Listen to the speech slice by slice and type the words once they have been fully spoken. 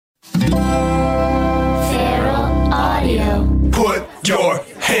Feral Audio. Put your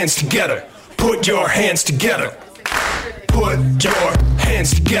hands together. Put your hands together. Put your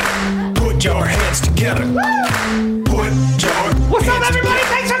hands together. Put your hands together. Put your What's up, hands everybody?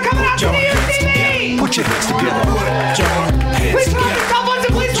 together. Thanks for coming out to the UCB. Put your hands together. Put your hands Please put together. your cell phones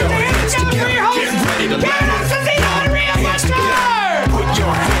and please put your hands together for your host, Get ready to Kevin light it. Esposito and Rhea Hands Butler. together. Put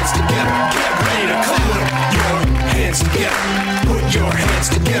your hands together. Get ready to clap. Put your hands together. Put your hands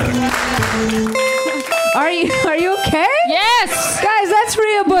together. Are you okay? Yes! Guys, that's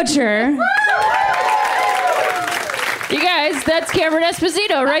Rhea Butcher. You guys, that's Cameron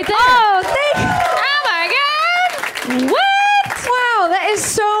Esposito right there. Oh, thank you. Oh my God! What? Wow, that is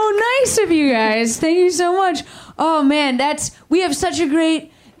so nice of you guys. Thank you so much. Oh man, we have such a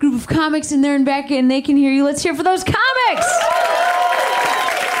great group of comics in there and back, and they can hear you. Let's hear for those comics.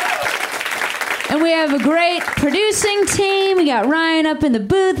 And we have a great producing team. We got Ryan up in the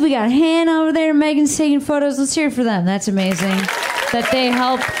booth. We got Hannah over there. Megan's taking photos. Let's hear it for them. That's amazing that they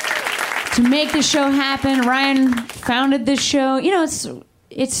help to make the show happen. Ryan founded this show. You know, it's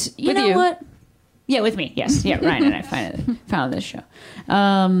you With know you. what? Yeah, with me. Yes. Yeah, Ryan and I founded this show.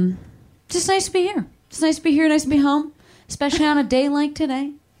 Just nice to be here. It's nice to be here. Nice to be home, especially on a day like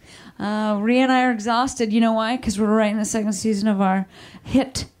today. Rhea and I are exhausted. You know why? Because we're writing the second season of our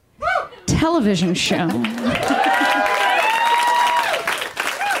hit television show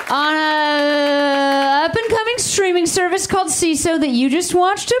on a up-and-coming streaming service called CISO that you just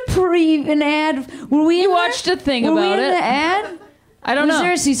watched an ad. Were we? You watched a thing were about we in it. the ad? I don't Was know.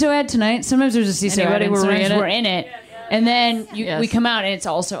 there a CISO ad tonight? Sometimes there's a CISO Anybody ad. were Sometimes in it? we're in it, and then Yes. we come out and it's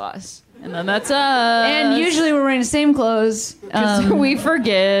also us. And then that's us. And usually we're wearing the same clothes. 'Cause we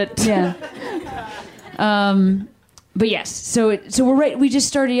forget. Yeah. But yes, so we're right. We just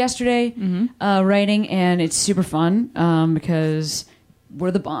started yesterday writing, and it's super fun because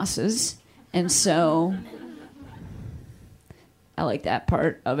we're the bosses, and so I like that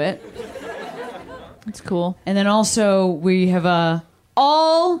part of it. It's cool. And then also we have a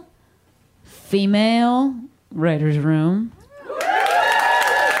all female writers' room.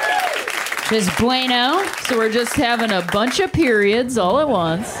 Just bueno. So we're just having a bunch of periods all at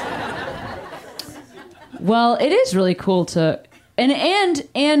once. Well, it is really cool to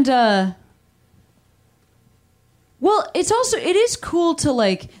well, it is cool to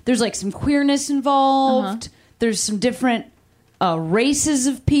like there's like some queerness involved. There's some different races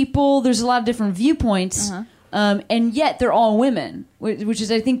of people. There's a lot of different viewpoints. And yet they're all women, which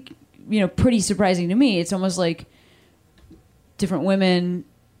is I think, pretty surprising to me. It's almost like different women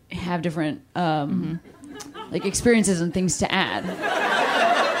have different like experiences and things to add.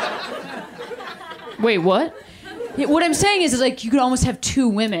 Wait, what? Yeah, what I'm saying is like you could almost have two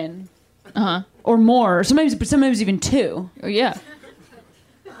women, or more. Sometimes even two, Oh, yeah.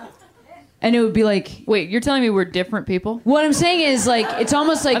 and it would be like. Wait, you're telling me we're different people? What I'm saying is like it's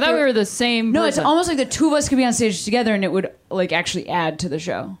almost like I thought we were the same No, person. it's almost like the two of us could be on stage together, and it would like actually add to the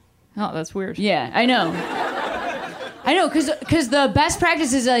show. Oh, that's weird. Yeah, I know, because the best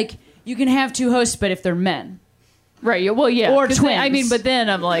practice is like you can have two hosts, but if they're men, Right, yeah, well, yeah. Or 'cause twins. I mean, but then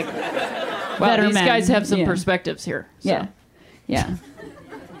I'm like, wow, Better these men. guys have some Yeah. perspectives here. So. yeah, yeah.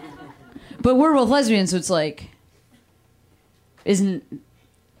 But we're both lesbians, so it's like,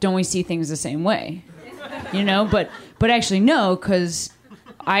 don't we see things the same way? But actually no, because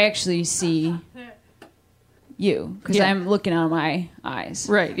I actually see you, because Yeah. I'm looking out of my eyes.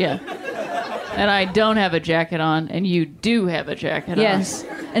 Right, yeah. And I don't have a jacket on, and you do have a jacket on. Yes.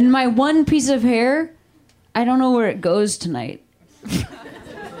 And my one piece of hair, I don't know where it goes tonight.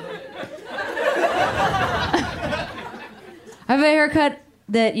 I have a haircut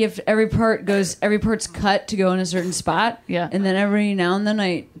that every part's cut to go in a certain spot. Yeah. And then every now and then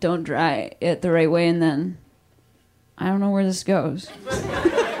I don't dry it the right way, and then I don't know where this goes.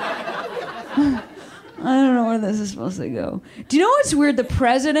 I don't know where this is supposed to go. Do you know what's weird? The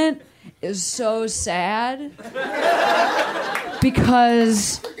president is so sad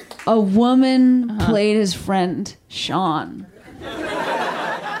because a woman played his friend Sean.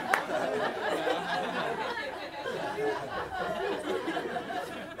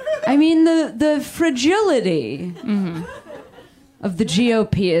 I mean, the fragility of the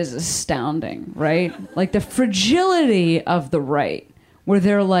GOP is astounding, right? Like the fragility of the right, where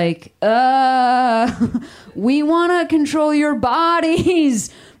they're like, we want to control your bodies.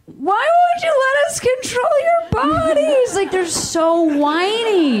 Why won't you let us control your bodies? Like, they're so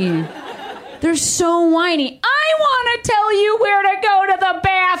whiny. They're so whiny. I want to tell you where to go to the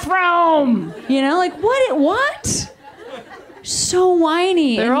bathroom. Like, what? So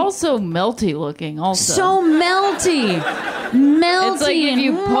whiny. They're and also melty looking. Also, so melty. it's like if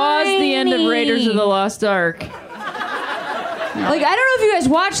you pause the end of Raiders of the Lost Ark. Like, I don't know if you guys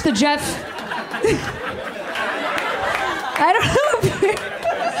watched the Jeff. I don't know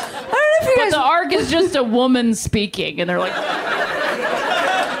if you But guys. the Ark is just a woman speaking, and they're like,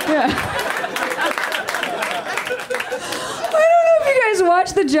 Yeah. I don't know if you guys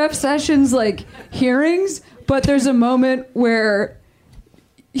watch the Jeff Sessions like hearings, but there's a moment where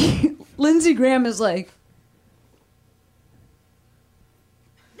Lindsey Graham is like,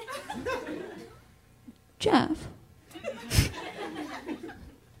 Jeff,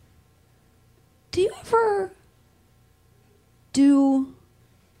 do you ever do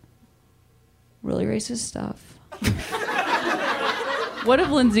really racist stuff? what if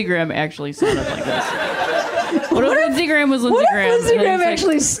Lindsey Graham actually sounded like this? What if Lindsey Graham was Lindsey What if Graham? Lindsey and then Graham he's like,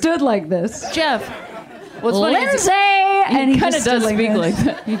 actually stood like this? Jeff, what's funny is Lindsay! And he kind just of stood does speak this. like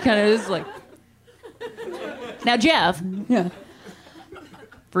that. He kind of is like. Now, Jeff, Yeah.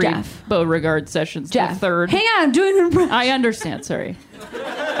 Jeff. Beauregard Sessions Jeff. the third. Hang on, I'm doing an impression. I understand. Sorry.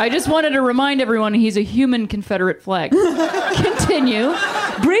 I just wanted to remind everyone he's a human Confederate flag. Continue.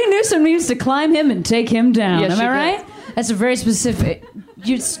 Bree Newsom needs to climb him and take him down. Yes, Am she I does. right? That's a very specific.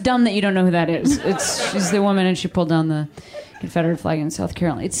 It's dumb that you don't know who that is. She's the woman and she pulled down the Confederate flag in South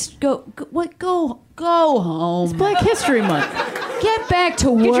Carolina. Go home. Black History Month. Get back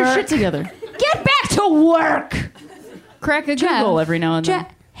to work. Get your shit together. Get back to work. Crack a Jeff. Google every now and then.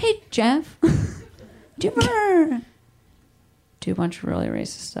 Hey, Jeff. Do you ever do a bunch of really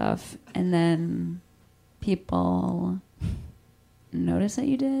racist stuff and then people notice that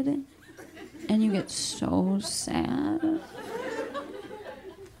you did and you get so sad? And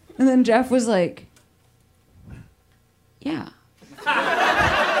then Jeff was like, yeah.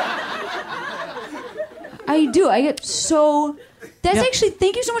 I do. I get so... That's Yeah. actually...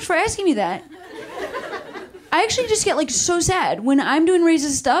 Thank you so much for asking me that. I actually just get like so sad when I'm doing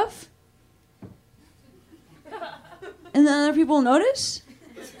racist stuff and then other people notice.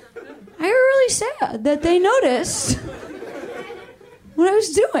 I get really sad that they noticed what I was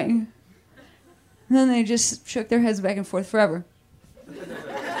doing. And then they just shook their heads back and forth forever.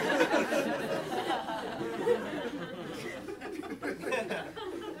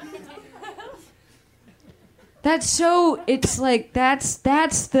 That's so, it's like, that's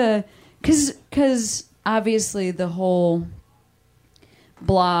the, cause obviously the whole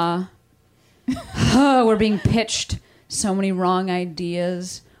blah, we're being pitched so many wrong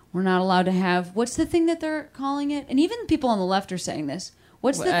ideas. We're not allowed to have, what's the thing that they're calling it? And even people on the left are saying this.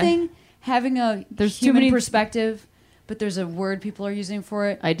 What's the thing? Having a There's too human many- perspective, but there's a word people are using for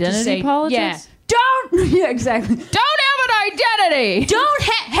it. to Identity say- politics? Yeah. Don't, yeah, exactly. Don't have an identity! Don't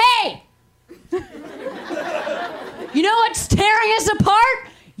hey! You know what's tearing us apart?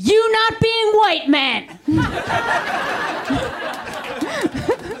 You not being white men.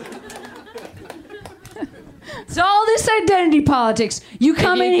 It's all this identity politics. You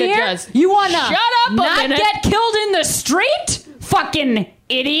come you in could here, just you wanna shut up a not minute. get killed in the street? Fucking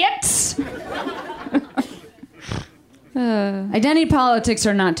idiots. Identity politics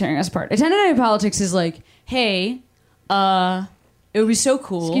are not tearing us apart. Identity politics is like, hey, it would be so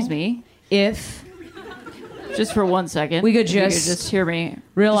cool. Excuse me. If Just for 1 second. We could If you just hear me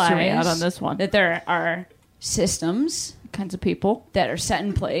realize just hear me out on this one. that there are systems Kinds of people. that are set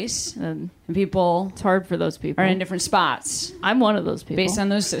in place And and people it's hard for those people. are in different spots I'm one of those people. based on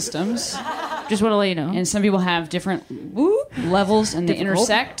those systems. Just want to let you know. And some people have different levels and they Difficult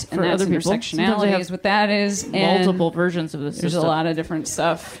intersect. And for that's other people. Sometimes they intersectionality have is what that is. And multiple versions of this there's system. a lot of different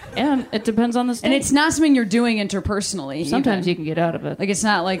stuff. And it depends on the state. And it's not something you're doing interpersonally. Sometimes you even. can get out of it. Like, it's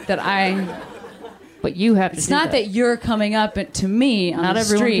not like that But you have to It's do not that you're coming up to me on Not the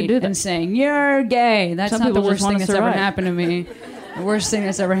everyone can street do that. and saying, you're gay. That's Some not the people worst just thing wanna that's ever survive. happened to me. The worst thing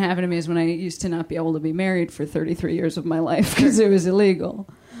that's ever happened to me is when I used to not be able to be married for 33 years of my life because it was illegal.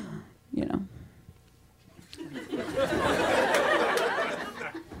 You know.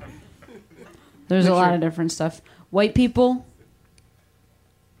 There's a lot of different stuff. White people,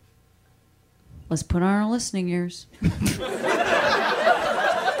 let's put on our listening ears.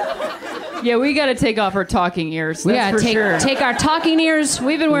 Yeah, we got to take off our talking ears. We That's gotta for sure. take our talking ears.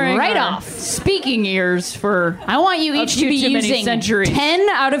 We've been wearing right our off. speaking ears for I want you a each to few be too many using centuries. 10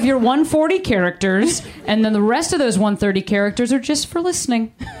 out of your 140 characters, and then the rest of those 130 characters are just for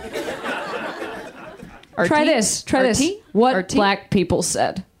listening. Try this. Try this. What RT? black people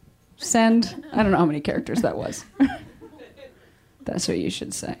said. Send. I don't know how many characters that was. That's what you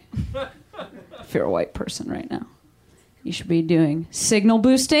should say. If you're a white person right now, you should be doing signal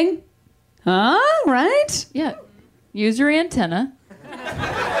boosting. Huh? Right? Yeah. use your antenna.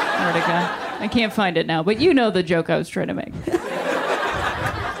 Where'd it go? I can't find it now, but you know the joke I was trying to make.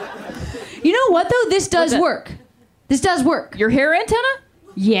 You know what, though? This does What's that? work. This does work. Your hair antenna?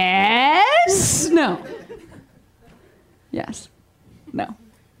 Yes? No. Yes. No.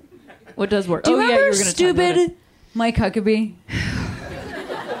 What does work? Do you remember you were gonna talk about it. stupid Mike Huckabee?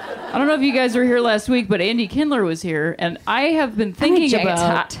 I don't know if you guys were here last week, but Andy Kindler was here, and I have been thinking jacket's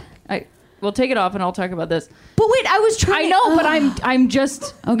about. hot. Well, take it off, and I'll talk about this. But wait, I was trying I know, but I'm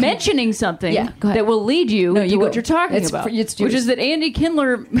just Okay. mentioning something Yeah, go ahead. that will lead you No, to you what go. you're talking It's about, it's which yours. is that Andy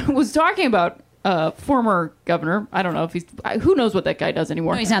Kindler was talking about former governor. I don't know if he's. Who knows what that guy does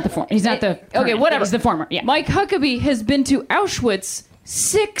anymore? No, he's not the former. He's not the Okay, current. whatever. He's the former. Yeah. Mike Huckabee has been to Auschwitz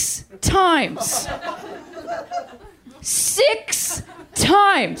 6 times. 6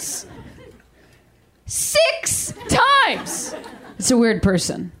 times. 6 times. It's a weird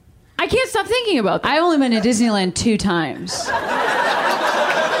person. I can't stop thinking about that. I've only been to Disneyland 2 times.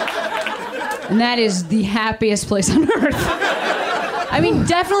 And that is the happiest place on earth. I mean,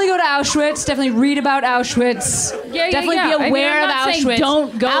 definitely go to Auschwitz. Definitely read about Auschwitz. Definitely be aware I'm not of saying Auschwitz.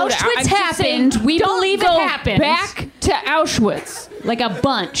 don't go Auschwitz to, I'm just saying happened. We don't believe it go happened. Back to Auschwitz. Like a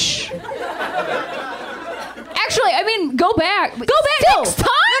bunch. Actually, I mean, go back. Go back. 6 times?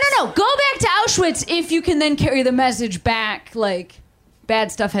 No. Go back to Auschwitz if you can then carry the message back, like,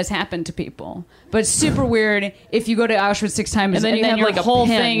 bad stuff has happened to people. But it's super weird if you go to Auschwitz 6 times And then you have, your like, a whole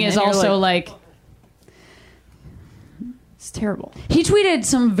pin, thing is and you're also like It's terrible. he tweeted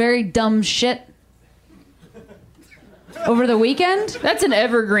some very dumb shit over the weekend. That's an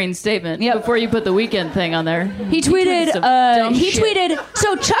evergreen statement. Yep. Before you put the weekend thing on there. He tweeted, some dumb shit.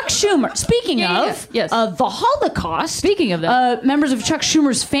 so Chuck Schumer, speaking Yeah, of yes. the Holocaust. Speaking of that. Members of Chuck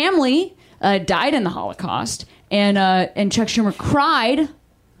Schumer's family died in the Holocaust. And Chuck Schumer cried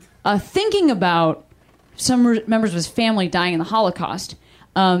thinking about some members of his family dying in the Holocaust.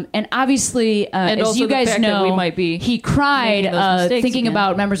 And obviously, And as also you the guys fact that know, we might be he cried making those mistakes thinking again.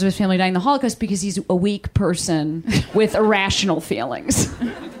 about members of his family dying in the Holocaust because he's a weak person with irrational feelings.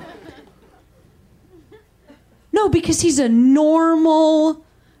 No, because he's a normal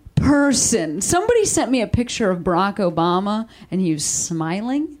person. Somebody sent me a picture of Barack Obama, and he was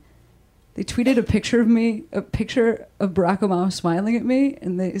smiling. They tweeted a picture of Barack Obama smiling at me,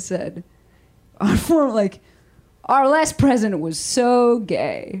 and they said, our last president was so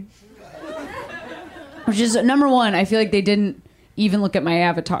gay. Which is, number one, I feel like they didn't even look at my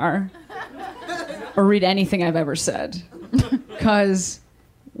avatar or read anything I've ever said. Because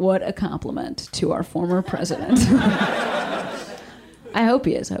what a compliment to our former president. I hope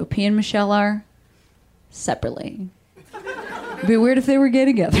he is. I hope he and Michelle are separately. It'd be weird if they were gay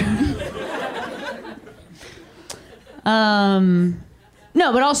together.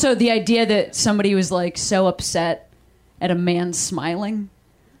 No, but also the idea that somebody was like so upset at a man smiling.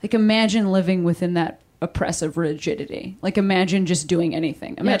 Like, imagine living within that oppressive rigidity. Like, imagine just doing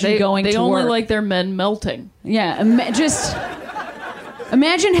anything. Imagine going they to only work. like their men melting. Yeah, imagine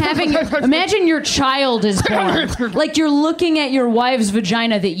your child is born. Like, you're looking at your wife's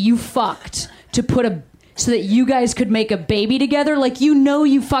vagina that you fucked so that you guys could make a baby together. Like,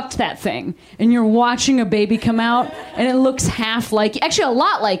 you fucked that thing, and you're watching a baby come out, and it looks half like you. Actually, a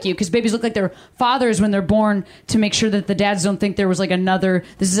lot like you, because babies look like their fathers when they're born, to make sure that the dads don't think there was like another.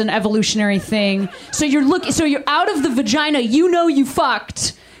 This is an evolutionary thing. So you're out of the vagina. You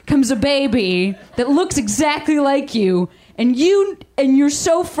fucked. Comes a baby that looks exactly like you. And you're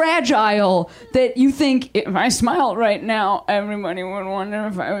so fragile that you think, if I smiled right now, everybody would wonder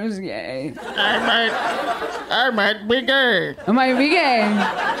if I was gay. I might be gay. I might be gay.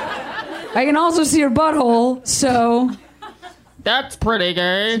 I can also see your butthole, so That's pretty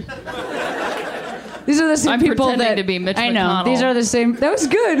gay. these are the same I'm people pretending that to be Mitch I know. McConnell. These are the same. That was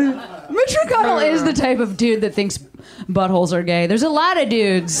good. Mitch McConnell is the type of dude that thinks buttholes are gay. There's a lot of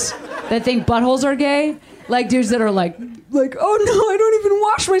dudes that think buttholes are gay. Like dudes that are like, oh no, I don't even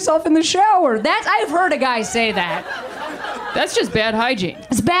wash myself in the shower. I've heard a guy say that. That's just bad hygiene.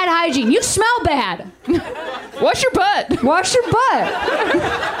 It's bad hygiene. You smell bad. Wash your butt. Wash your butt.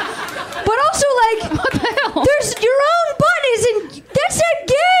 But also, like, What the hell? there's your own butt isn't. That's not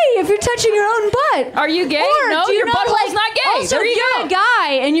gay if you're touching your own butt. Are you gay? Or No, do you your know, butthole's like, not gay. Also, There if you you're go. a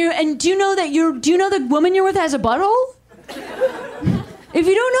guy and do you know that the woman you're with has a butthole? If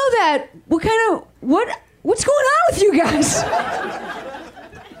you don't know that, what's going on with you guys?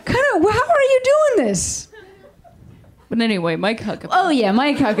 How are you doing this? But anyway, Mike Huckabee. Oh yeah,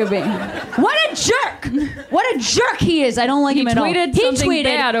 Mike Huckabee. What a jerk! What a jerk he is. I don't like He him at all. tweeted something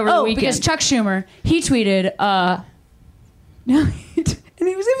bad over the weekend. Because Chuck Schumer, he tweeted, and he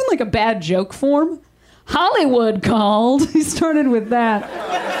was even like a bad joke form. Hollywood called. He started with that.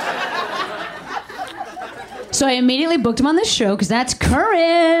 So I immediately booked him on this show because that's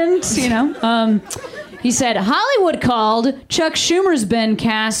current, you know. He said, Hollywood called. Chuck Schumer's been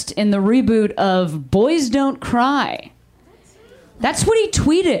cast in the reboot of Boys Don't Cry. That's what he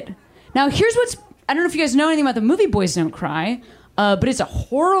tweeted. Now, here's what's... I don't know if you guys know anything about the movie Boys Don't Cry, but it's a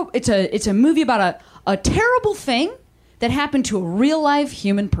horror... It's a movie about a terrible thing that happened to a real-life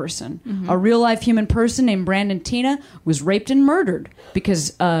human person. Mm-hmm. A real-life human person named Brandon Tina was raped and murdered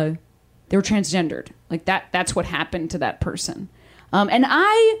because they were transgendered. Like, that's what happened to that person. And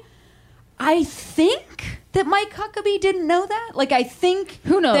I think that Mike Huckabee didn't know that. Like, I think...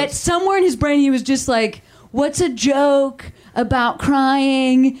 Who knows? That somewhere in his brain he was just like, what's a joke about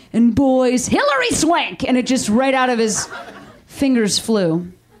crying and boys? Hillary Swank! And it just right out of his fingers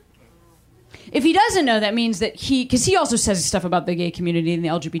flew. If he doesn't know, that means that because he also says stuff about the gay community and the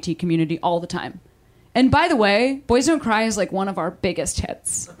LGBT community all the time. And by the way, Boys Don't Cry is like one of our biggest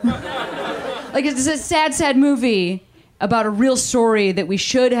hits. Like, it's a sad, sad movie about a real story that we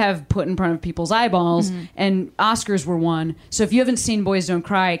should have put in front of people's eyeballs, and Oscars were won. So if you haven't seen Boys Don't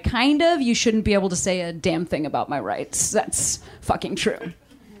Cry, you shouldn't be able to say a damn thing about my rights. That's fucking true.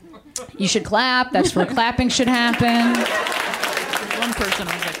 You should clap. That's where clapping should happen.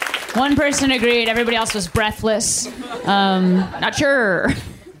 One person agreed. Everybody else was breathless. Not sure.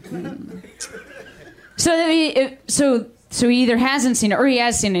 So he either hasn't seen it or he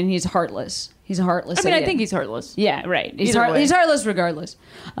has seen it and he's heartless. He's a heartless idiot. I think he's heartless. Yeah, right. He's Either way. heartless regardless.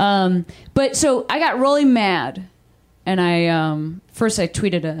 But so I got really mad, and I first I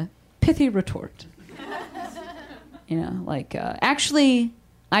tweeted a pithy retort. You know, like, actually,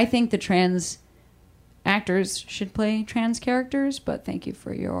 I think the trans actors should play trans characters, but thank you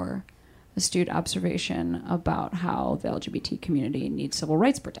for your astute observation about how the LGBT community needs civil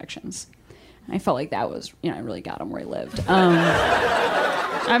rights protections. I felt like that was, I really got him where he lived.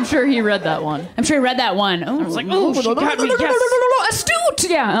 I'm sure he read that one. Oh, I was like, oh, she got me, yes. Astute!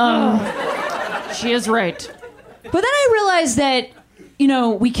 Yeah. She is right. But then I realized that,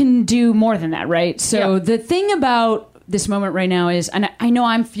 we can do more than that, right? So the thing about this moment right now is, and I know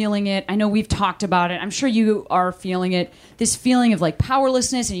I'm feeling it, I know we've talked about it, I'm sure you are feeling it, this feeling of like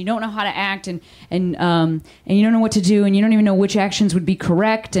powerlessness, and you don't know how to act, and you don't know what to do, and you don't even know which actions would be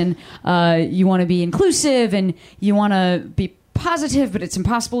correct, and you want to be inclusive, and you want to be positive, but it's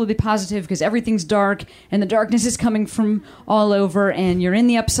impossible to be positive because everything's dark, and the darkness is coming from all over, and you're in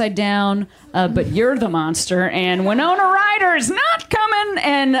the upside down, but you're the monster, and Winona Ryder's not coming,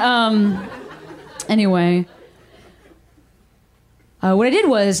 and anyway... what I did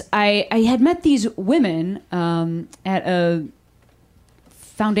was I had met these women at a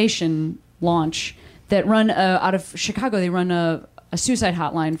foundation launch that run out of Chicago. They run a suicide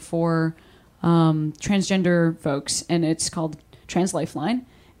hotline for transgender folks, and it's called Trans Lifeline.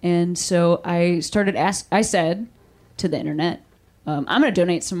 And so I said to the internet, I'm going to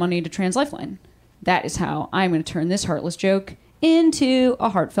donate some money to Trans Lifeline. That is how I'm going to turn this heartless joke into a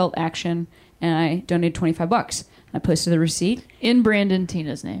heartfelt action. And I donated $25. I posted the receipt. In Brandon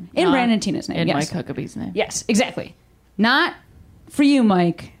Tina's name. Brandon Tina's name, In yes. Mike Huckabee's name. Yes, exactly. Not for you,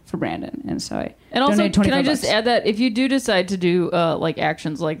 Mike, for Brandon. And so I donated $25. Can I just add that if you do decide to do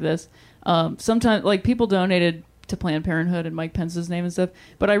actions like this, sometimes people donated to Planned Parenthood in Mike Pence's name and stuff,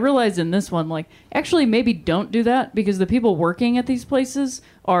 but I realized in this one, actually maybe don't do that because the people working at these places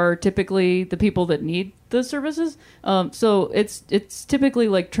are typically the people that need the services. So it's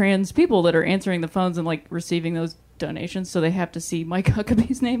typically trans people that are answering the phones and receiving those donations, so they have to see Mike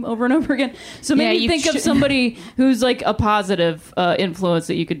Huckabee's name over and over again. So maybe think of somebody who's a positive influence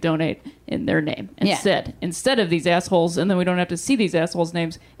that you could donate in their name instead of these assholes, and then we don't have to see these assholes'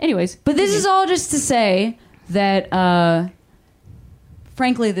 names. Anyways. But this is all just to say that,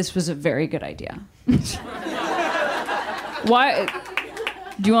 frankly, this was a very good idea. Why?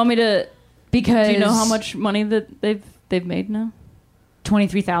 Do you want me to... Because... Do you know how much money that they've made now?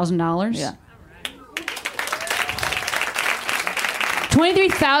 $23,000? Yeah.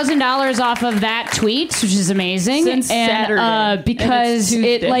 $23,000 off of that tweet, which is amazing. Since Saturday. Because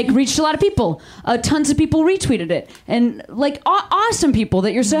it reached a lot of people. Tons of people retweeted it. And awesome people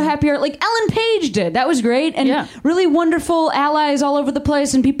that you're so happy are. Ellen Page did. That was great. And really wonderful allies all over the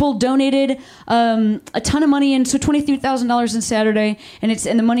place. And people donated a ton of money in. So $23,000 in Saturday. And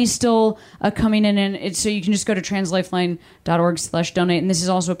the money's still coming in. And so you can just go to translifeline.org/donate. And this is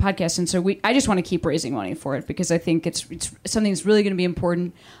also a podcast. And so I just want to keep raising money for it because I think it's something that's really going to be be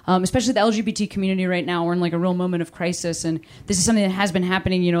important, especially the LGBT community right now. We're in like a real moment of crisis, and this is something that has been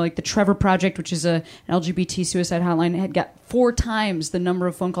happening. You know, like the Trevor Project, which is an LGBT suicide hotline, had got 4 times the number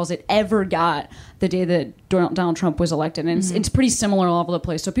of phone calls it ever got the day that Donald Trump was elected, and it's pretty similar all over the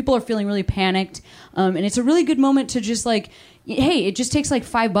place. So people are feeling really panicked, and it's a really good moment to just like, hey, it just takes like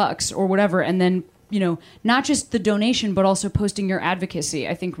 $5 or whatever, and then, you know, not just the donation, but also posting your advocacy,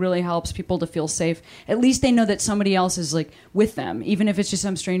 I think really helps people to feel safe. At least they know that somebody else is like with them, even if it's just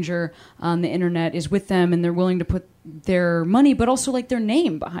some stranger on the internet is with them, and they're willing to put their money, but also like their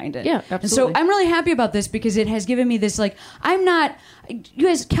name behind it. Yeah, absolutely. And so I'm really happy about this because it has given me this, like, I'm not, you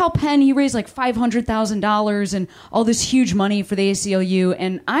guys, Cal Penn, he raised like $500,000 and all this huge money for the ACLU,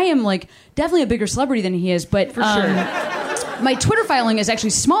 and I am like definitely a bigger celebrity than he is, but For sure. my Twitter following is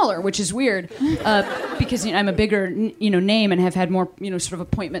actually smaller, which is weird, because I'm a bigger, name and have had more, sort of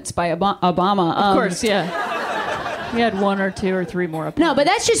appointments by Obama. Of course, yeah. He had 1 or 2 or 3 more up. No, but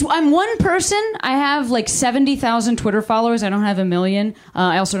that's just, I'm one person. I have like 70,000 Twitter followers. I don't have 1 million.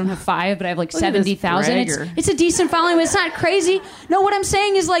 I also don't have 5, but I have like Look at this 70,000. bragger. It's a decent following, but it's not crazy. No, what I'm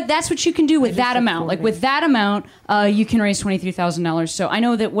saying is like, that's what you can do with that amount. Like with that amount, you can raise $23,000. So I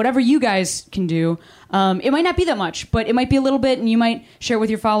know that whatever you guys can do, it might not be that much, but it might be a little bit, and you might share it with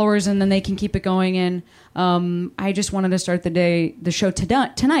your followers, and then they can keep it going. And I just wanted to start the show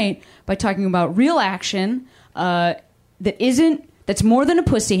tonight by talking about real action that's more than a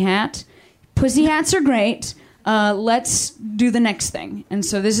pussy hat. Pussy hats are great. Let's do the next thing. And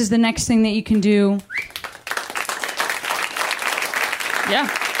so this is the next thing that you can do. Yeah.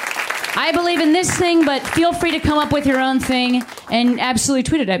 I believe in this thing, but feel free to come up with your own thing and absolutely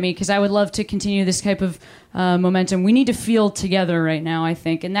tweet it at me, because I would love to continue this type of momentum. We need to feel together right now, I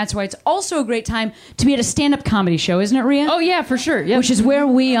think. And that's why it's also a great time to be at a stand-up comedy show, isn't it, Rhea? Oh, yeah, for sure. Yep. Which is where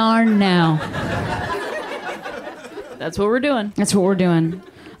we are now. That's what we're doing. That's what we're doing.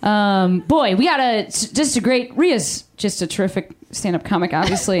 Boy, we got Rhea's just a terrific stand-up comic,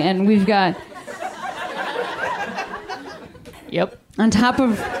 obviously, and we've got... Yep. On top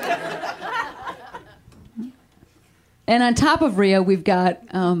of Rhea, we've got...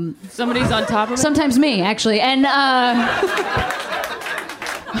 Somebody's on top of it? Sometimes me, actually. And,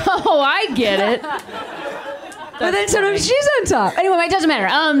 Oh, I get it. but then sometimes she's on top. Anyway, it doesn't matter.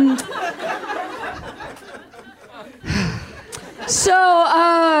 So,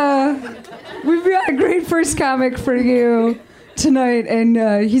 we've got a great first comic for you tonight,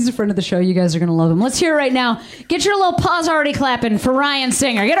 and he's a friend of the show. You guys are going to love him. Let's hear it right now. Get your little paws already clapping for Ryan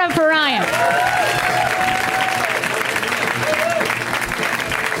Singer. Get up for Ryan.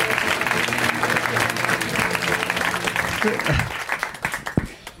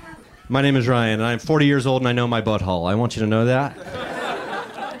 My name is Ryan, and I'm 40 years old, and I know my butthole. I want you to know that.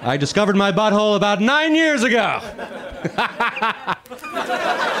 I discovered my butthole about 9 years ago.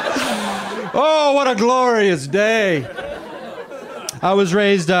 Oh, what a glorious day. I was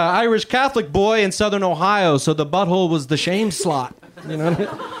raised Irish Catholic boy in Southern Ohio, so the butthole was the shame slot. You know,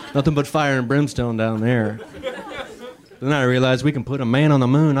 nothing but fire and brimstone down there. Then I realized we can put a man on the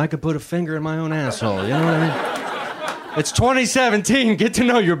moon. I could put a finger in my own asshole. You know what I mean? It's 2017. Get to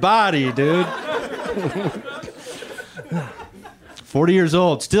know your body, dude. 40 years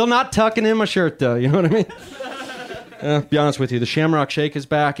old. Still not tucking in my shirt, though. You know what I mean? Be honest with you, the Shamrock Shake is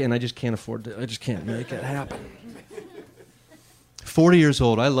back, and I just can't afford to. I just can't make it happen. 40 years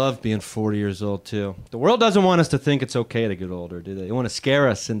old. I love being 40 years old, too. The world doesn't want us to think it's okay to get older, do they? They want to scare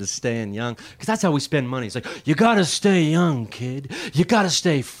us into staying young, because that's how we spend money. It's like, you got to stay young, kid. You got to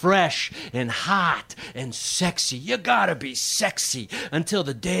stay fresh and hot and sexy. You got to be sexy until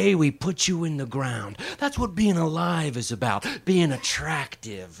the day we put you in the ground. That's what being alive is about, being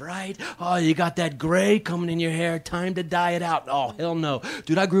attractive, right? Oh, you got that gray coming in your hair, time to dye it out. Oh, hell no.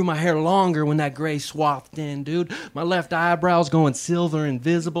 Dude, I grew my hair longer when that gray swathed in, dude. My left eyebrow's going silver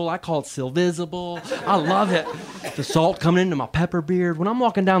invisible. I call it Silvisible. I love it. The salt coming into my pepper beard. When I'm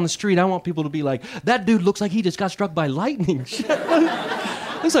walking down the street, I want people to be like, that dude looks like he just got struck by lightning.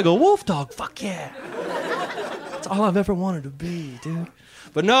 Looks like a wolf dog. Fuck yeah. That's all I've ever wanted to be, dude.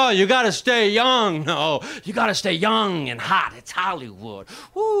 But no, you gotta stay young. No, you gotta stay young and hot. It's Hollywood.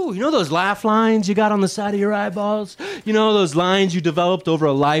 Woo, you know those laugh lines you got on the side of your eyeballs? You know those lines you developed over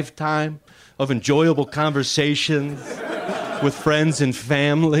a lifetime of enjoyable conversations with friends and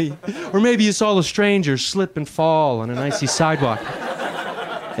family? Or maybe you saw a stranger slip and fall on an icy sidewalk,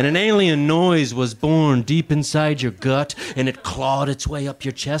 and an alien noise was born deep inside your gut, and it clawed its way up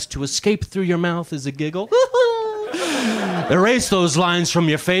your chest to escape through your mouth as a giggle. Erase those lines from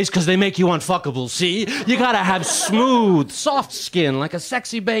your face because they make you unfuckable, see? You gotta have smooth, soft skin like a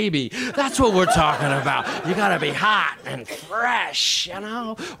sexy baby. That's what we're talking about. You gotta be hot and fresh, you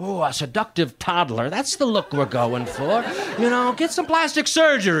know? Oh, a seductive toddler. That's the look we're going for. You know, get some plastic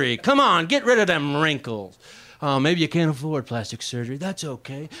surgery. Come on, get rid of them wrinkles. Oh, maybe you can't afford plastic surgery. That's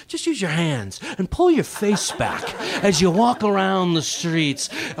okay. Just use your hands and pull your face back as you walk around the streets.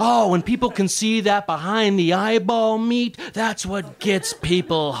 Oh, when people can see that behind the eyeball meat, that's what gets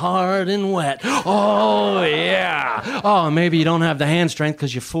people hard and wet. Oh, yeah. Oh, maybe you don't have the hand strength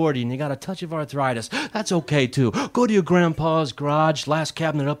because you're 40 and you got a touch of arthritis. That's okay, too. Go to your grandpa's garage, last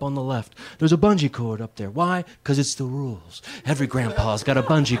cabinet up on the left. There's a bungee cord up there. Why? Because it's the rules. Every grandpa's got a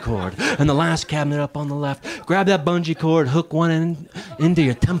bungee cord. And the last cabinet up on the left, grab that bungee cord, hook one end into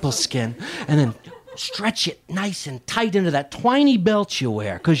your temple skin, and then stretch it nice and tight into that twiny belt you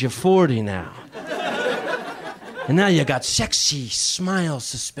wear, because you're 40 now. And now you got sexy smile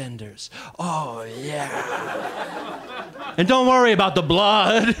suspenders. Oh, yeah. And don't worry about the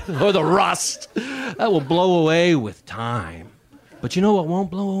blood or the rust. That will blow away with time. But you know what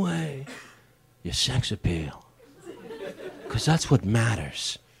won't blow away? Your sex appeal. Because that's what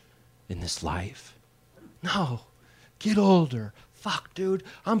matters in this life. No, get older. Fuck, dude,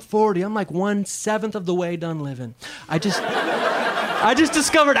 I'm 40. I'm like 1/7 of the way done living. I just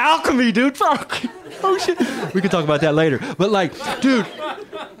discovered alchemy, dude. Fuck. Oh, shit. We can talk about that later. But like, dude,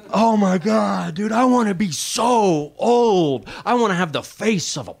 oh my God, dude, I want to be so old. I want to have the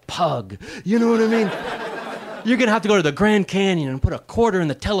face of a pug. You know what I mean? You're going to have to go to the Grand Canyon and put a quarter in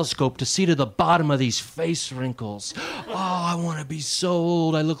the telescope to see to the bottom of these face wrinkles. Oh, I want to be so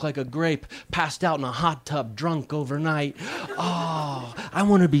old I look like a grape passed out in a hot tub drunk overnight. Oh, I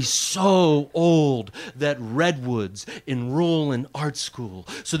want to be so old that redwoods enroll in art school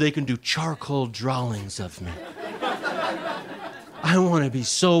so they can do charcoal drawings of me. I want to be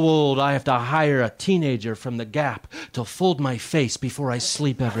so old I have to hire a teenager from the Gap to fold my face before I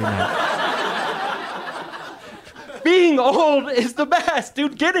sleep every night. Being old is the best,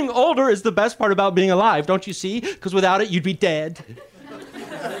 dude. Getting older is the best part about being alive, don't you see? Because without it, you'd be dead.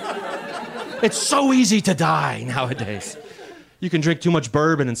 It's so easy to die nowadays. You can drink too much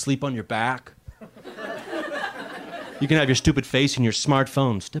bourbon and sleep on your back. You can have your stupid face and your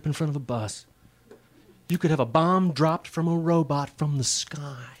smartphone step in front of a bus. You could have a bomb dropped from a robot from the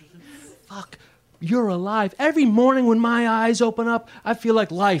sky. Fuck. You're alive. Every morning when my eyes open up, I feel like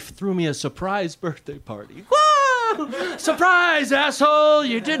life threw me a surprise birthday party. Woo! Surprise, asshole!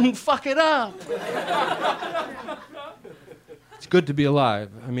 You didn't fuck it up. It's good to be alive.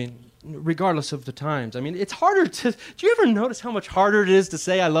 I mean, regardless of the times. I mean, it's harder to... Do you ever notice how much harder it is to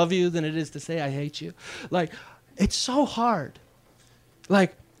say I love you than it is to say I hate you? Like, it's so hard.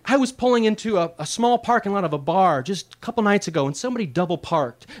 Like, I was pulling into a small parking lot of a bar just a couple nights ago, and somebody double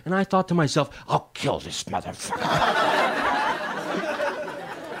parked, and I thought to myself, I'll kill this motherfucker.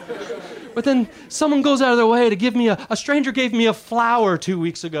 But then someone goes out of their way to give me a stranger gave me a flower 2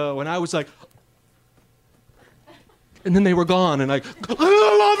 weeks ago, and I was like, and then they were gone, and I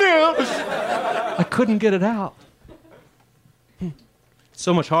love you. I couldn't get it out. It's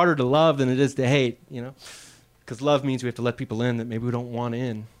so much harder to love than it is to hate, you know? Because love means we have to let people in that maybe we don't want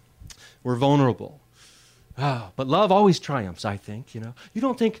in. We're vulnerable. But love always triumphs, I think, you know? You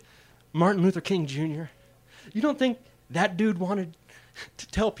don't think Martin Luther King Jr., you don't think that dude wanted to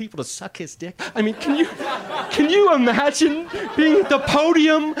tell people to suck his dick? I mean, can you imagine being at the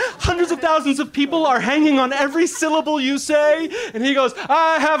podium? Hundreds of thousands of people are hanging on every syllable you say, and he goes,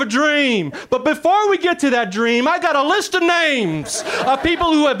 I have a dream. But before we get to that dream, I got a list of names of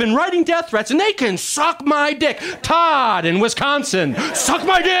people who have been writing death threats, and they can suck my dick. Todd in Wisconsin. Suck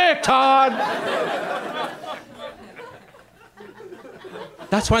my dick, Todd.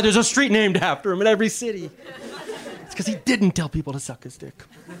 That's why there's a street named after him in every city. It's because he didn't tell people to suck his dick.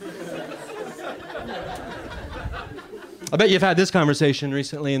 I bet you've had this conversation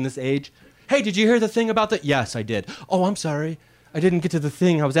recently in this age. Hey, did you hear the thing about the... Yes, I did. Oh, I'm sorry. I didn't get to the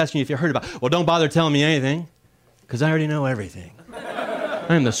thing I was asking you if you heard about. Well, don't bother telling me anything, because I already know everything. I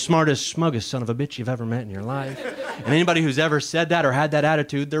am the smartest, smuggest son of a bitch you've ever met in your life. And anybody who's ever said that or had that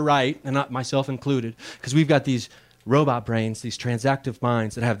attitude, they're right, and not myself included, because we've got these robot brains, these transactive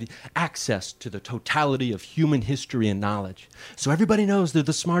minds that have the access to the totality of human history and knowledge. So everybody knows they're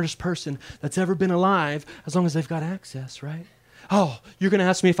the smartest person that's ever been alive as long as they've got access, right? Oh, you're going to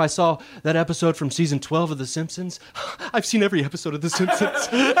ask me if I saw that episode from season 12 of The Simpsons? I've seen every episode of The Simpsons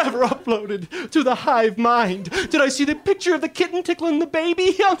ever uploaded to the Hive Mind. Did I see the picture of the kitten tickling the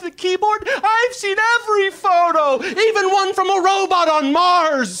baby on the keyboard? I've seen every photo, even one from a robot on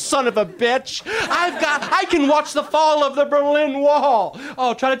Mars, son of a bitch. I can watch the fall of the Berlin Wall.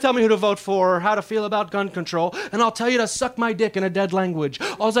 Oh, try to tell me who to vote for or how to feel about gun control, and I'll tell you to suck my dick in a dead language.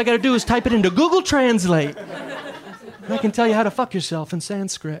 All I got to do is type it into Google Translate. And I can tell you how to fuck yourself in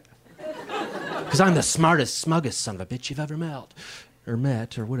Sanskrit. Because I'm the smartest, smuggest son of a bitch you've ever met,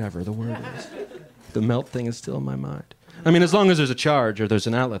 or whatever the word is. The melt thing is still in my mind. I mean, as long as there's a charge or there's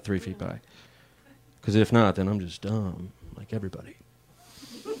an outlet 3 feet by. Because if not, then I'm just dumb, like everybody.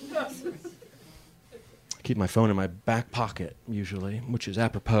 I keep my phone in my back pocket, usually, which is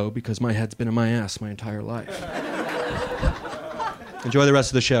apropos because my head's been in my ass my entire life. Enjoy the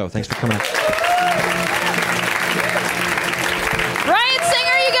rest of the show. Thanks for coming out. Ryan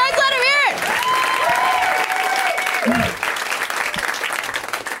Singer, you guys let him hear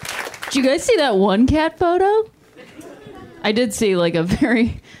it! Did you guys see that one cat photo? I did see like I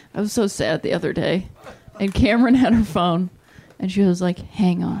was so sad the other day. And Cameron had her phone and she was like,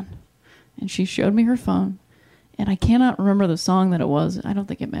 hang on. And she showed me her phone. And I cannot remember the song that it was. I don't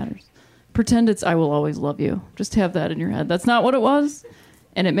think it matters. Pretend it's I Will Always Love You. Just have that in your head. That's not what it was.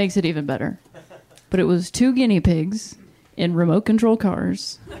 And it makes it even better. But it was 2 guinea pigs in remote control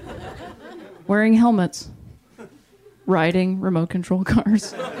cars wearing helmets riding remote control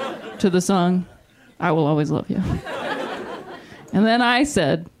cars to the song I Will Always Love You. And then I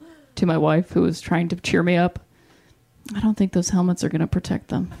said to my wife, who was trying to cheer me up, I don't think those helmets are going to protect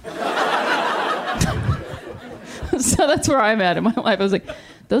them. So that's where I'm at in my life. I was like,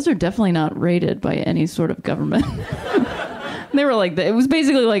 those are definitely not rated by any sort of government. They were like, it was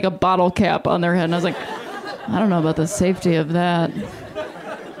basically like a bottle cap on their head. And I was like, I don't know about the safety of that.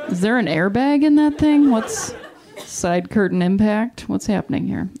 Is there an airbag in that thing? What's side curtain impact? What's happening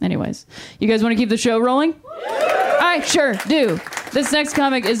here? Anyways, you guys want to keep the show rolling? All right, sure, do. This next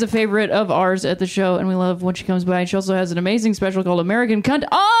comic is a favorite of ours at the show, and we love when she comes by. She also has an amazing special called American Cunt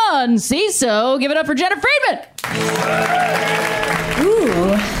on CISO. Give it up for Jenna Friedman.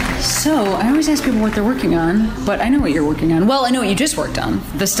 Ooh. So, I always ask people what they're working on, but I know what you're working on. Well, I know what you just worked on.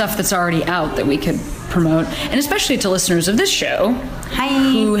 The stuff that's already out that we could promote. And especially to listeners of this show. Hi.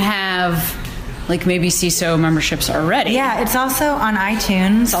 Who have, like, maybe CISO memberships already. Yeah, it's also on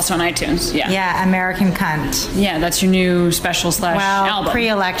iTunes. It's also on iTunes, yeah. Yeah, American Cunt. Yeah, that's your new special / album.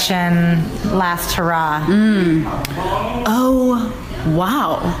 Pre-election, last hurrah. Oh,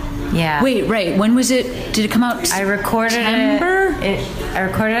 wow. Yeah. Wait, right. When was it? Did it come out? I recorded September? I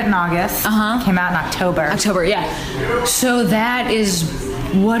recorded it in August. Uh-huh. Came out in October. October, yeah. So that is,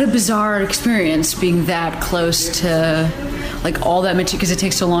 what a bizarre experience being that close to, like, all that material, because it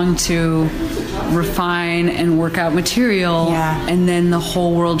takes so long to refine and work out material. Yeah. And then the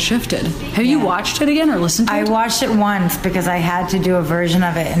whole world shifted. Have you watched it again or listened to it? I watched it once because I had to do a version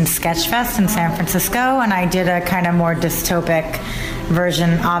of it in Sketchfest in San Francisco, and I did a kind of more dystopic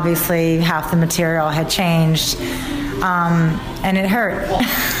version. Obviously, half the material had changed, and it hurt.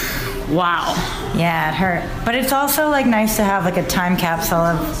 Wow. Yeah, it hurt. But it's also like nice to have like a time capsule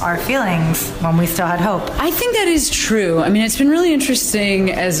of our feelings when we still had hope. I think that is true. I mean, it's been really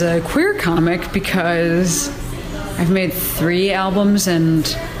interesting as a queer comic because I've made 3 albums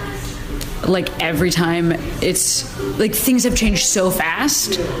and like every time it's like things have changed so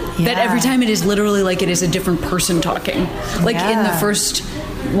fast that every time it is literally like it is a different person talking. Like in the first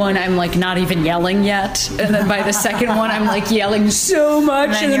one I'm like not even yelling yet, and then by the second one I'm like yelling so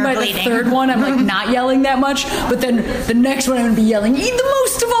much, and then by the third one I'm like not yelling that much, but then the next one I'm gonna be yelling the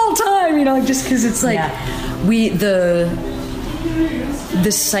most of all time, you know, like just because it's like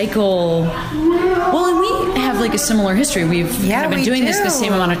the cycle. Well, and we have like a similar history. We've kind of been doing this the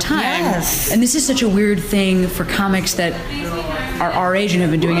same amount of time. Yes. And this is such a weird thing for comics that are our age and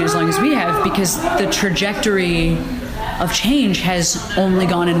have been doing it as long as we have, because the trajectory of change has only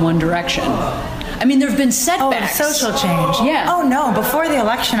gone in one direction. I mean, there have been setbacks. Oh, social change. Yeah. Oh, no. Before the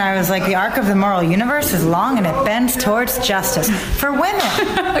election, I was like, the arc of the moral universe is long and it bends towards justice. For women.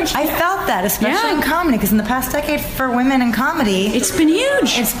 I felt that, especially in comedy, because in the past decade, for women in comedy, it's been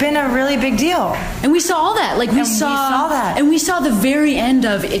huge. It's been a really big deal. And we saw all that. Like, we saw that. And we saw the very end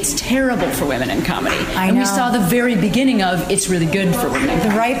of it's terrible for women in comedy. I and know. we saw the very beginning of it's really good for women in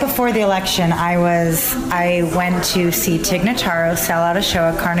comedy. Right before the election, I went to see Tig Notaro sell out a show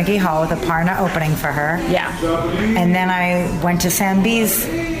at Carnegie Hall with Aparna opening for her. Yeah. And then I went to Sam B's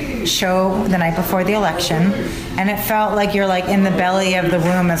show the night before the election, and it felt like you're like in the belly of the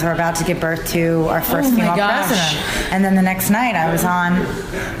womb as we're about to give birth to our first female president. And then the next night I was on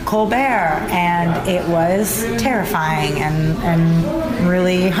Colbert, and it was terrifying and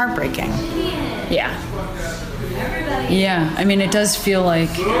really heartbreaking. Yeah. Yeah, I mean, it does feel like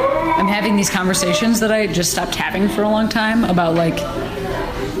I'm having these conversations that I just stopped having for a long time about, like,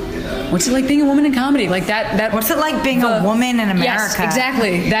 what's it like being a woman in comedy? Like that. What's it like being a woman in America? Yes,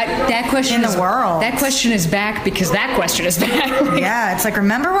 exactly. That question in the world. That question is back because that question is back. Yeah, it's like,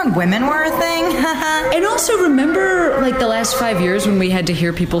 remember when women were a thing? And also remember, like, the last 5 years when we had to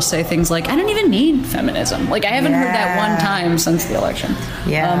hear people say things like, "I don't even need feminism." Like, I haven't heard that one time since the election.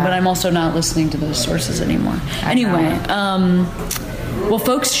 Yeah. But I'm also not listening to those sources anymore. Anyway, well,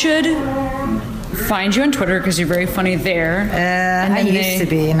 folks should find you on Twitter because you're very funny there. I used to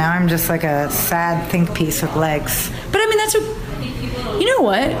be. Now I'm just like a sad think piece with legs. But I mean, that's what. You know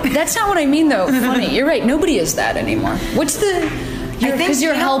what? That's not what I mean, though. Funny. You're right. Nobody is that anymore. What's the? Because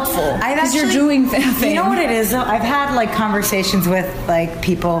you're helpful. Because you're doing things. You know what it is, though? I've had like conversations with like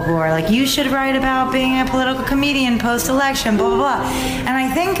people who are like, you should write about being a political comedian post-election, blah blah blah. And I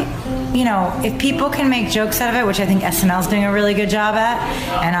think, you know, if people can make jokes out of it, which I think SNL's doing a really good job at,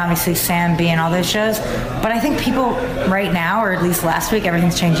 and obviously Sam B and all those shows, but I think people right now, or at least last week,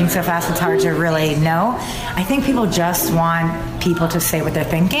 everything's changing so fast it's hard to really know. I think people just want people to say what they're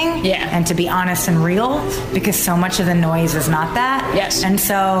thinking, and to be honest and real, because so much of the noise is not that. Yes. And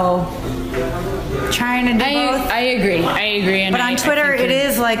so trying to do both. I agree. But on Twitter, it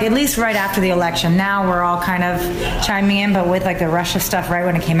is like, at least right after the election, now we're all kind of chiming in, but with like the Russia stuff right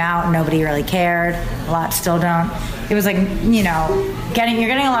when it came out, nobody really cared. A lot still don't. It was like, you know,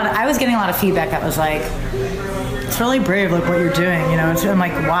 I was getting a lot of feedback that was like, it's really brave, like what you're doing, you know. I'm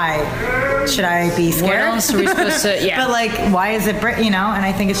like, why? Should I be scared? What else are we supposed to, But like, why is it brave, you know? And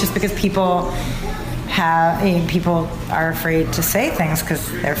I think it's just because people are afraid to say things because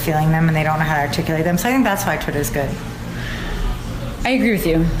they're feeling them and they don't know how to articulate them. So I think that's why Twitter is good. I agree with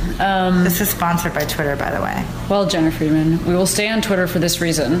you. This is sponsored by Twitter, by the way. Well, Jenna Friedman, we will stay on Twitter for this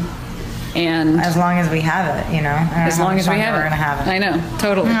reason. And as long as we have it, you know. As long as we have it. We're going to have it. I know,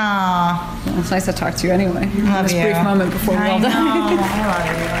 totally. Aww. Well, it's nice to talk to you anyway. Love this you. brief moment before we all die.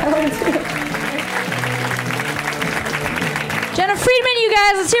 I love you. Jenna Friedman, you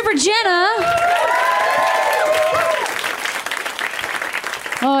guys. Let's hear for Jenna.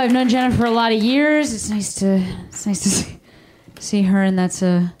 Oh, I've known Jenna for a lot of years. It's nice to see her, and that's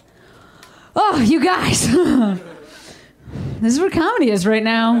a. Oh, you guys! This is what comedy is right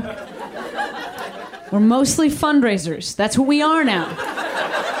now. We're mostly fundraisers. That's what we are now.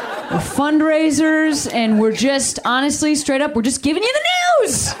 We're fundraisers, and we're just honestly, straight up, we're just giving you the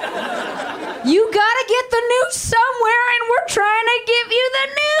news. You gotta get the news somewhere, and we're trying to give you the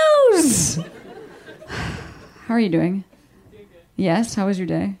news. How are you doing? Yes, how was your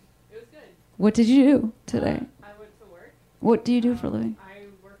day? It was good. What did you do today? I went to work. What do you do for a living? I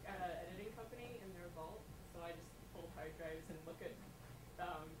work at an editing company in their vault, so I just pull hard drives and look at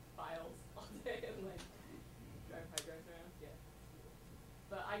files all day and like drive hard drives around. Yeah.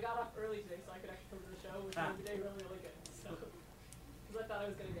 But I got off early today, so I could actually come to the show, which made the day really, really good. So, because I thought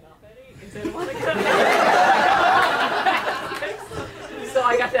I was gonna get off at 8 and didn't want to come. So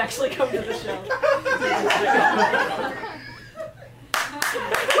I got to actually come to the show.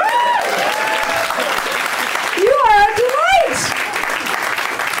 You are a delight!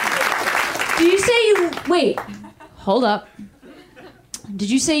 Do you say you... Wait. Hold up. Did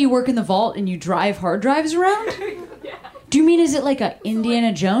you say you work in the vault and you drive hard drives around? Yeah. Do you mean, is it like a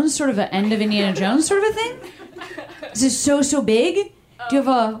Indiana Jones, sort of an end of Indiana Jones sort of a thing? Is it so big? Do you have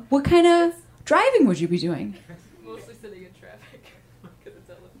a... What kind of driving would you be doing? Mostly sitting in traffic. It's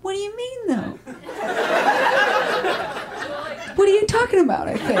what do you mean, though? What are you talking about,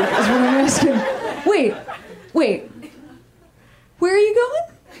 I think, is what I'm asking. Wait. Where are you going?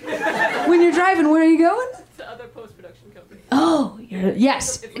 When you're driving, where are you going? To other post-production companies. Oh,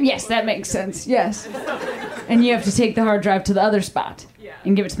 yes, that makes sense, yes. And you have to take the hard drive to the other spot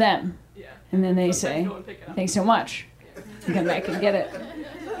and give it to them. Yeah. And then they say, thanks so much. You come back and get it.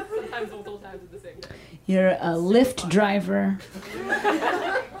 Sometimes multiple times at the same time. You're a Lyft driver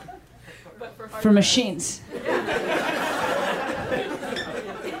for machines.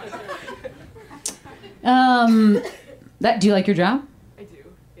 Do you like your job? I do,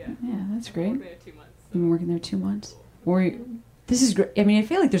 yeah. Yeah, that's great. I've been working there 2 months. You've been working there 2 months? This is great. I mean, I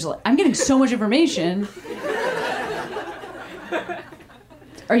feel like I'm getting so much information.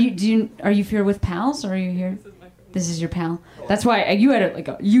 Are you here with pals, or are you here? This is your pal. That's why you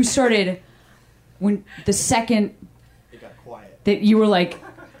had you started when the second it got quiet that you were like,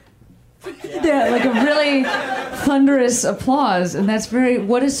 Yeah, like a really thunderous applause, and that's very.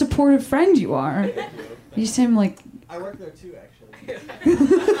 What a supportive friend you are. You seem like. I work there too, actually.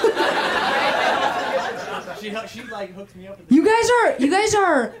 she like hooked me up. With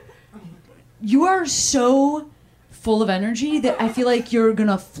You are so full of energy that I feel like you're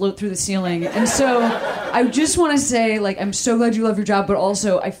gonna float through the ceiling. And so I just want to say, like, I'm so glad you love your job, but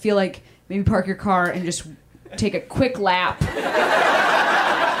also I feel like maybe park your car and just take a quick lap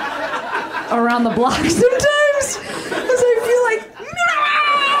around the block sometimes, because I feel like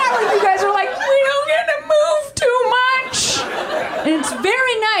you guys are like, we don't get to move too much. And it's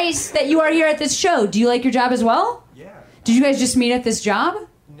very nice that you are here at this show. Do you like your job as well? Yeah. Did you guys just meet at this job?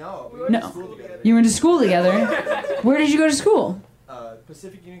 No. No. You went to school together. Where did you go to school?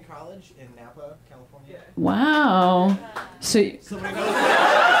 Pacific Union College in Napa, California. Wow. So. Somebody knows.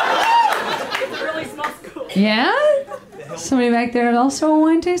 Really small school. Yeah? Somebody back there also a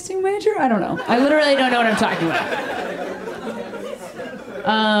wine tasting major? I don't know. I literally don't know what I'm talking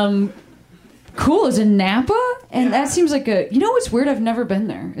about. Cool. It's in Napa? And that seems like a... You know what's weird? I've never been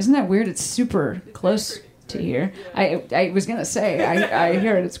there. Isn't that weird? It's super close to here. I was going to say, I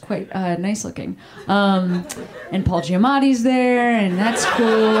hear it. It's quite nice looking. And Paul Giamatti's there, and that's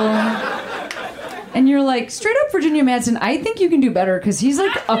cool. And you're like, straight up Virginia Madsen, I think you can do better, because he's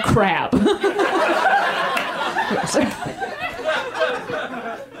like a crab.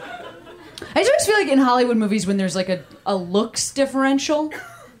 I just always feel like in Hollywood movies when there's like a looks differential,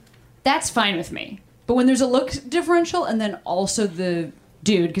 that's fine with me. But when there's a looks differential and then also the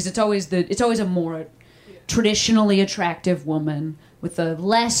dude, because it's always a more traditionally attractive woman with a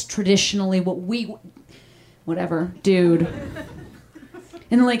less traditionally dude.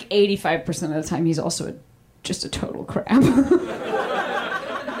 And like 85% of the time he's also just a total crap.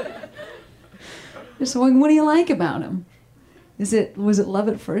 So what do you like about him? Was it love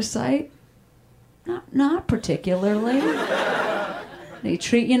at first sight? Not particularly. Did he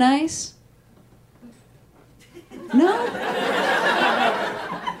treat you nice? No?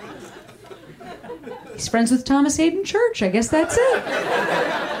 He's friends with Thomas Hayden Church. I guess that's it.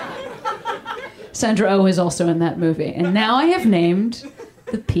 Sandra Oh is also in that movie. And now I have named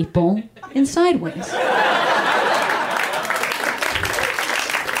the people in Sideways.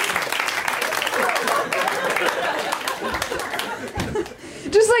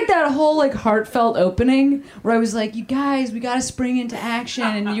 Just like that whole like heartfelt opening where I was like, you guys, we gotta spring into action,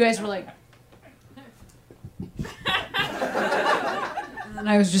 and you guys were like, and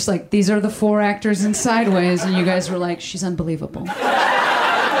I was just like, these are the 4 actors in Sideways, and you guys were like, she's unbelievable.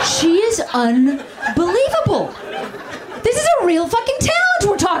 She is unbelievable. This is a real fucking talent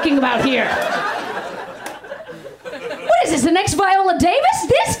we're talking about here. What is this, the next Viola Davis?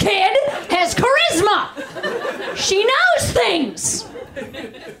 This kid has charisma. She knows things. I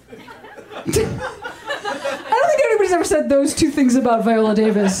don't think anybody's ever said those 2 things about Viola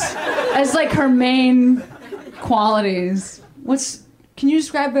Davis as like her main qualities. Can you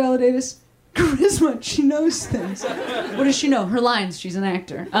describe Viola Davis? Charisma. She knows things. What does she know? Her lines. She's an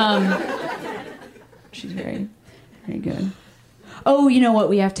actor. She's very, very good. Oh, you know what?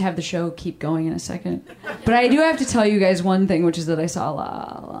 We have to have the show keep going in a second. But I do have to tell you guys one thing, which is that I saw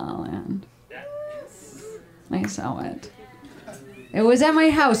La La Land. I saw it. It was at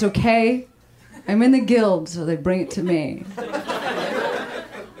my house, okay? I'm in the guild, so they bring it to me.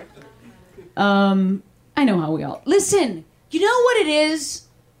 I know how we all... Listen, you know what it is?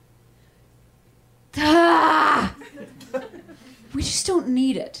 We just don't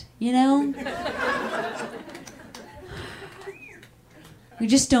need it, you know? We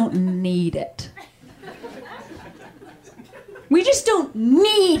just don't need it. We just don't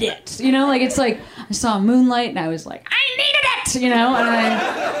need it, you know? Like, it's like, I saw Moonlight, and I was like, I needed it, you know? And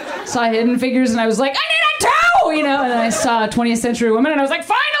I saw Hidden Figures, and I was like, I need it too, you know? And then I saw 20th Century Women, and I was like,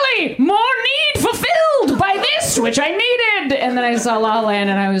 finally, more need fulfilled by this, which I needed. And then I saw La La Land,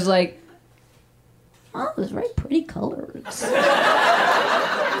 and I was like, oh, there's very pretty colors.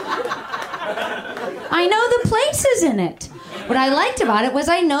 I know the places in it. What I liked about it was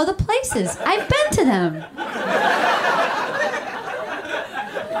I know the places. I've been to them.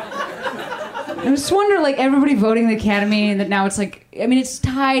 I just wonder, like, everybody voting the Academy, and that now it's like, I mean, it's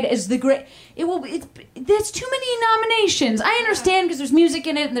tied as the great. There's too many nominations. I understand because there's music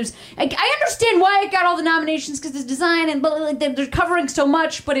in it, and I understand why it got all the nominations because there's design and like they're covering so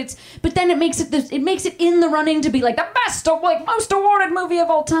much. But then it makes it in the running to be like the best, like most awarded movie of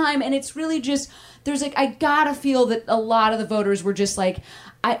all time, and it's really just there's like I gotta feel that a lot of the voters were just like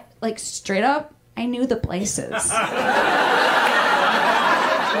straight up. I knew the places.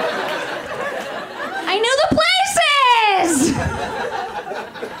 I knew the places!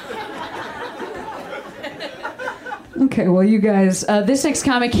 Okay, well, you guys, this next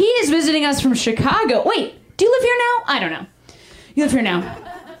comic, he is visiting us from Chicago. Wait, do you live here now? I don't know. You live here now.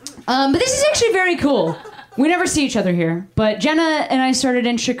 But this is actually very cool. We never see each other here, but Jenna and I started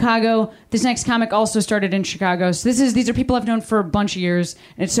in Chicago. This next comic also started in Chicago. So these are people I've known for a bunch of years,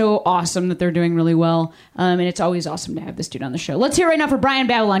 and it's so awesome that they're doing really well. And it's always awesome to have this dude on the show. Let's hear it right now for Brian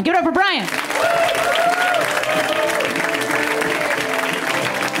Babylon. Give it up for Brian.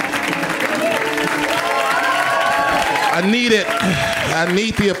 I need it. I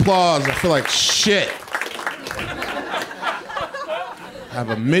need the applause. I feel like shit. I have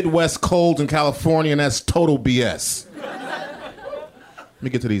a Midwest cold in California, and that's total BS. Let me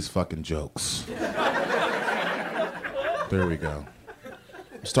get to these fucking jokes. There we go.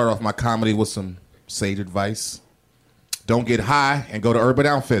 Start off my comedy with some sage advice. Don't get high and go to Urban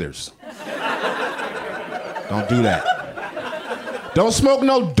Outfitters. Don't do that. Don't smoke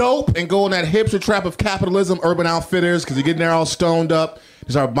no dope and go in that hipster trap of capitalism, Urban Outfitters, because you get in there all stoned up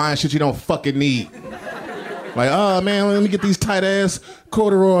and start buying shit you don't fucking need. Like, oh man, let me get these tight ass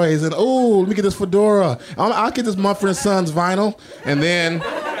corduroys, and oh, let me get this fedora. I'll get this Mumford & Sons vinyl, and then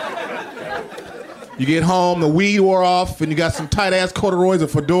you get home, the weed wore off, and you got some tight ass corduroys, a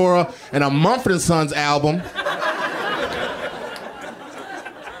fedora, and a Mumford & Sons album.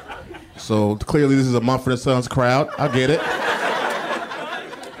 So clearly, this is a Mumford & Sons crowd. I get it.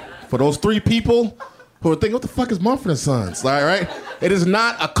 For those 3 people who are thinking, what the fuck is Mumford & Sons? All right? It is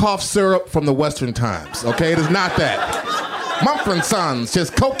not a cough syrup from the Western Times, okay? It is not that. Mumford & Sons,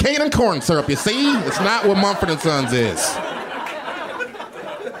 just cocaine and corn syrup, you see? It's not what Mumford & Sons is.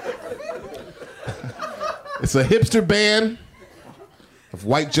 It's a hipster band of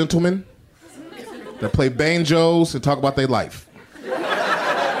white gentlemen that play banjos and talk about their life.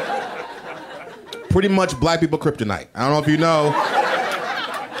 Pretty much black people kryptonite. I don't know if you know.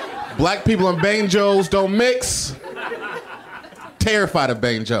 Black people and banjos don't mix. Terrified of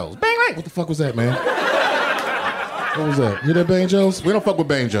banjos. Bang, bang. What the fuck was that, man? What was that? You hear that, banjos? We don't fuck with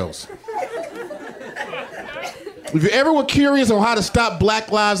banjos. If you ever were curious on how to stop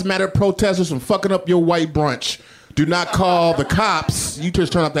Black Lives Matter protesters from fucking up your white brunch, do not call the cops. You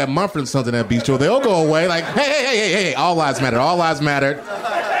just turn up that Mumford & Sons in that bistro. They'll go away like, hey, all lives matter. All lives matter.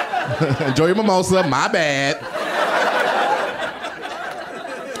 Enjoy your mimosa. My bad.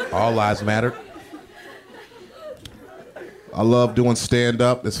 All lives matter. I love doing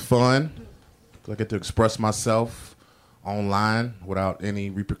stand-up. It's fun. I get to express myself online without any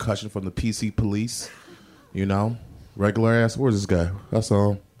repercussion from the PC police. You know? Regular ass. Where's this guy? That's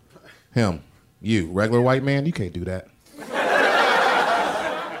him. You. Regular white man? You can't do that.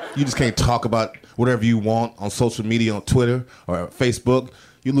 You just can't talk about whatever you want on social media, on Twitter or Facebook.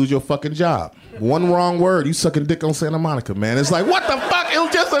 You lose your fucking job. One wrong word, you sucking dick on Santa Monica, man. It's like, what the fuck? It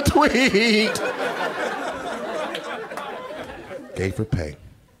was just a tweet. Gay for pay.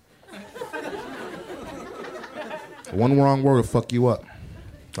 One wrong word will fuck you up.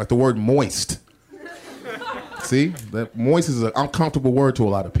 Like the word moist. See? That moist is an uncomfortable word to a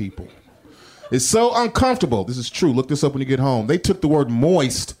lot of people. It's so uncomfortable. This is true. Look this up when you get home. They took the word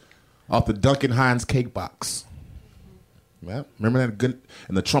moist off the Duncan Hines cake box. Yeah. Remember that good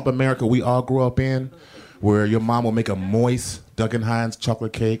in the Trump America we all grew up in, where your mom will make a moist Duncan Hines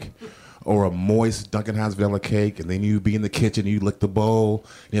chocolate cake or a moist Duncan Hines vanilla cake, and then you be in the kitchen and you lick the bowl,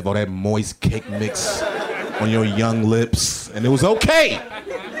 and you have all that moist cake mix on your young lips, and it was okay.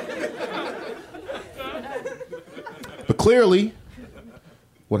 But clearly,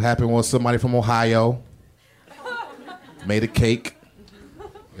 what happened was somebody from Ohio made a cake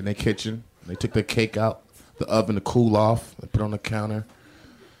in their kitchen. They took their cake out the oven to cool off. They put it on the counter,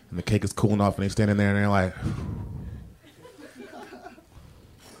 and the cake is cooling off, and they're standing there, and they're like,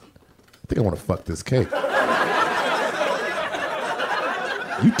 I think I want to fuck this cake.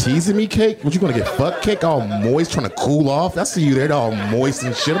 You teasing me, cake? What, you gonna get fucked, cake? All moist, trying to cool off? I see you there, all moist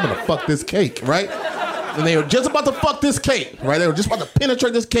and shit. I'm gonna fuck this cake, right? And they were just about to fuck this cake, right? They were just about to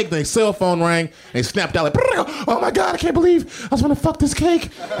penetrate this cake. Then their cell phone rang, and they snapped out like, oh my God, I can't believe I was gonna fuck this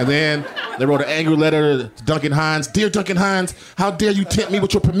cake. And then they wrote an angry letter to Duncan Hines. Dear Duncan Hines, how dare you tempt me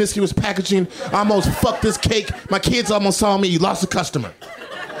with your promiscuous packaging? I almost fucked this cake. My kids almost saw me. You lost a customer.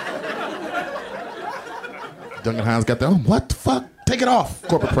 Duncan Hines got that, what the fuck? Take it off.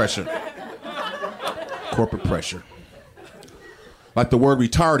 Corporate pressure. Corporate pressure. Like the word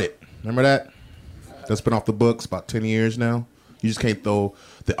retarded. Remember that? That's been off the books about 10 years now. You just can't throw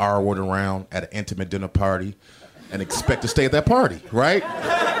the R word around at an intimate dinner party and expect to stay at that party, right?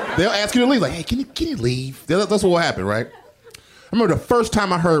 They'll ask you to leave. Like, hey, can you leave? That's what will happen, right? I remember the first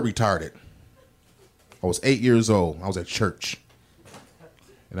time I heard retarded. I was 8 years old. I was at church.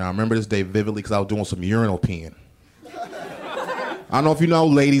 And I remember this day vividly because I was doing some urinal peeing. I don't know if you know,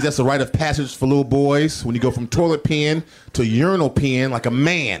 ladies, that's a rite of passage for little boys when you go from toilet peeing to urinal peeing like a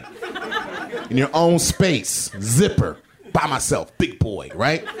man in your own space, zipper, by myself, big boy,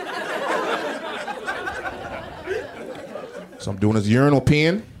 right? So I'm doing this urinal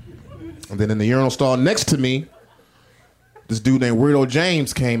peeing, and then in the urinal stall next to me, this dude named Weirdo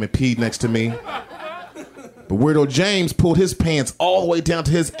James came and peed next to me. But Weirdo James pulled his pants all the way down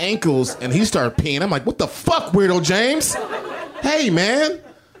to his ankles, and he started peeing. I'm like, what the fuck, Weirdo James? Hey, man,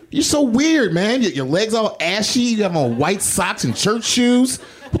 you're so weird, man. Your legs all ashy. You have on white socks and church shoes.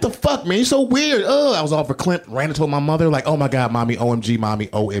 What the fuck, man? You're so weird. Ugh. I was all verklempt. Ran and told my mother, like, oh, my God, mommy, OMG, mommy,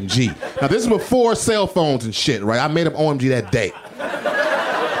 OMG. Now, this is before cell phones and shit, right? I made up OMG that day.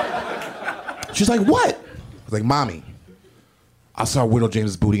 She's like, what? I was like, mommy, I saw Weirdo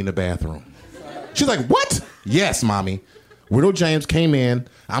James' booty in the bathroom. She's like, what? Yes, mommy. Weirdo James came in.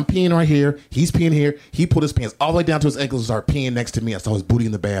 I'm peeing right here. He's peeing here. He pulled his pants all the way down to his ankles and started peeing next to me. I saw his booty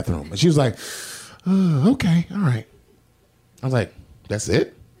in the bathroom. And she was like, okay, all right. I was like, that's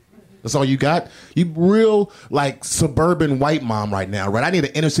it? That's all you got? You real, like, suburban white mom right now, right? I need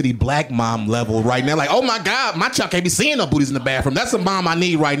an inner city black mom level right now. Like, oh, my God, my child can't be seeing no booties in the bathroom. That's the mom I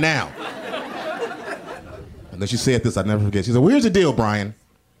need right now. And then she said this, I'll never forget. She said, well, here's the deal, Brian.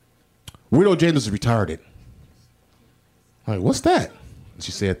 Weirdo James is retarded. I'm like, what's that? And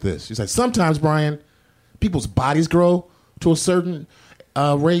she said this. She's like, sometimes, Brian, people's bodies grow to a certain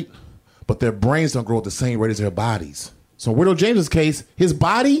rate, but their brains don't grow at the same rate as their bodies. So in Weirdo James's case, his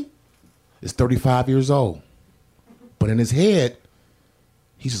body is 35 years old. But in his head,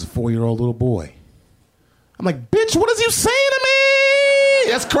 he's just a 4-year-old little boy. I'm like, bitch, what is you saying to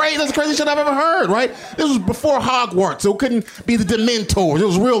me? That's crazy. That's the craziest shit I've ever heard, right? This was before Hogwarts, so it couldn't be the Dementors. It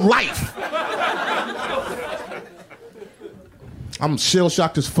was real life. I'm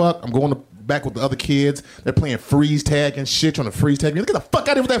shell-shocked as fuck. I'm going back with the other kids. They're playing freeze tag and shit, trying to freeze tag me. Get the fuck out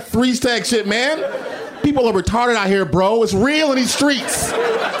of here with that freeze tag shit, man. People are retarded out here, bro. It's real in these streets.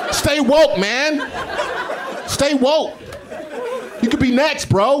 Stay woke, man. Stay woke. You could be next,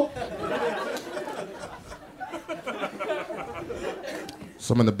 bro.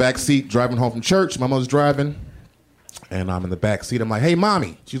 So I'm in the back seat driving home from church. My mother's driving. And I'm in the back seat. I'm like, hey,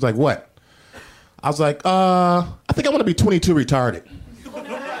 mommy. She's like, what? I was like, I think I want to be 22 retarded.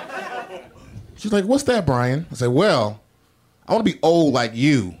 She's like, what's that, Brian? I said, well, I want to be old like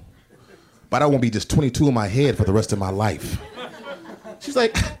you, but I won't be just 22 in my head for the rest of my life. She's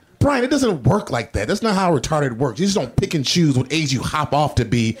like, Brian, it doesn't work like that. That's not how retarded works. You just don't pick and choose what age you hop off to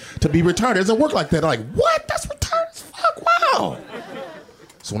be retarded. It doesn't work like that. I'm like, what? That's retarded as fuck? Wow.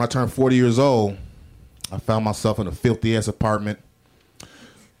 So when I turned 40 years old, I found myself in a filthy-ass apartment,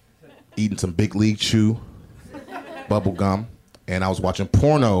 eating some Big League Chew, bubble gum, and I was watching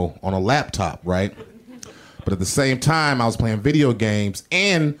porno on a laptop, right? But at the same time, I was playing video games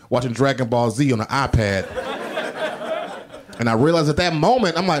and watching Dragon Ball Z on the iPad. And I realized at that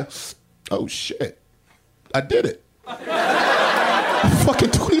moment, I'm like, oh shit, I did it. I'm fucking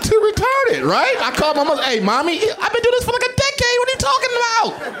 22 retarded, right? I called my mother, hey, mommy, I've been doing this for like a decade. What are you talking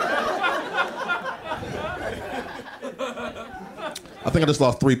about? I think I just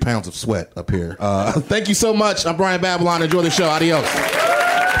lost 3 pounds of sweat up here. Thank you so much. I'm Brian Babylon. Enjoy the show. Adios.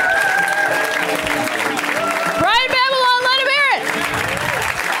 Brian Babylon, let him hear it.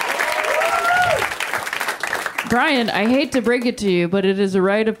 Brian, I hate to break it to you, but it is a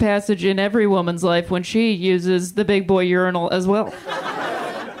rite of passage in every woman's life when she uses the big boy urinal as well.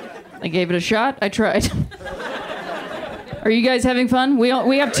 I gave it a shot. I tried. Are you guys having fun? We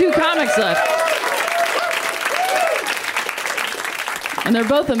have 2 comics left. And they're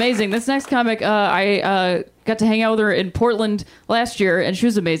both amazing. This next comic, I got to hang out with her in Portland last year, and she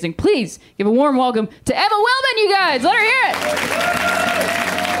was amazing. Please give a warm welcome to Eva Wellman, you guys. Let her hear it.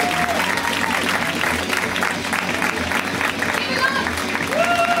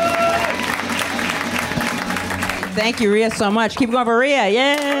 Thank you, Rhea, so much. Keep going for Rhea.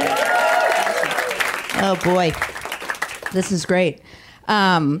 Yeah. Oh, boy. This is great.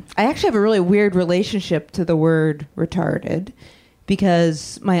 I actually have a really weird relationship to the word retarded,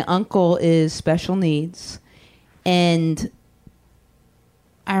 because my uncle is special needs. And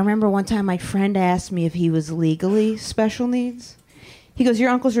I remember one time my friend asked me if he was legally special needs. He goes, your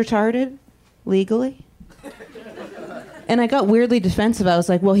uncle's retarded? Legally? And I got weirdly defensive. I was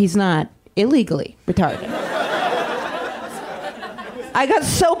like, well, he's not illegally retarded. I got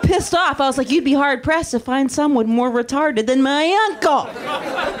so pissed off. I was like, you'd be hard-pressed to find someone more retarded than my uncle.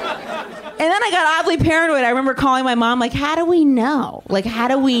 And then I got oddly paranoid. I remember calling my mom, like, how do we know? Like, how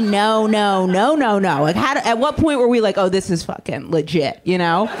do we know? No. Like, at what point were we like, oh, this is fucking legit, you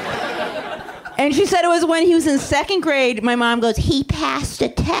know? And she said it was when he was in second grade. My mom goes, he passed a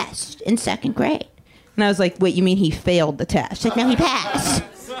test in second grade. And I was like, wait, you mean he failed the test? She's like, no, he passed.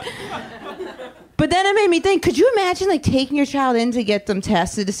 But then it made me think, could you imagine like taking your child in to get them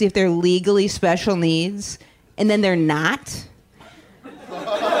tested to see if they're legally special needs, and then they're not?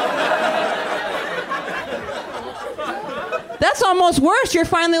 That's almost worse. You're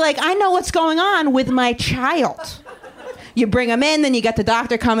finally like, I know what's going on with my child. You bring them in, then you got the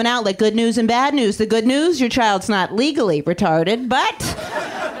doctor coming out like good news and bad news. The good news, your child's not legally retarded, but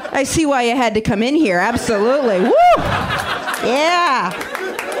I see why you had to come in here. Absolutely. Woo! Yeah.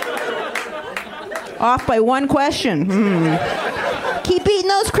 Off by one question. Keep eating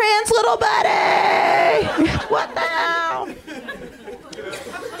those crayons, little buddy. What the hell?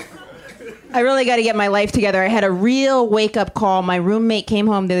 I really got to get my life together. I had a real wake-up call. My roommate came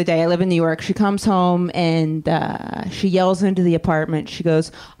home the other day. I live in New York. She comes home, and she yells into the apartment. She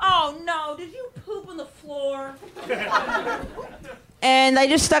goes, oh, no, did you poop on the floor? And I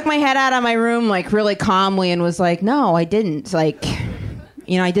just stuck my head out of my room, like, really calmly and was like, no, I didn't. Like,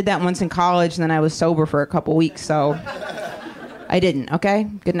 you know, I did that once in college, and then I was sober for a couple weeks, so I didn't, okay?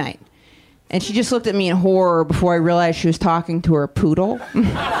 Good night. And she just looked at me in horror before I realized she was talking to her poodle.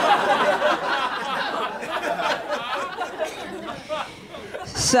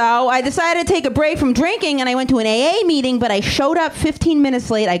 So I decided to take a break from drinking, and I went to an AA meeting, but I showed up 15 minutes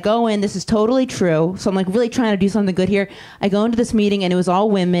late. I go in. This is totally true. So I'm like really trying to do something good here. I go into this meeting, and it was all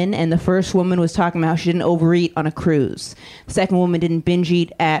women, and the first woman was talking about how she didn't overeat on a cruise. The second woman didn't binge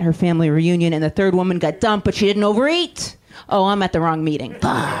eat at her family reunion, and the third woman got dumped, but she didn't overeat. Oh, I'm at the wrong meeting.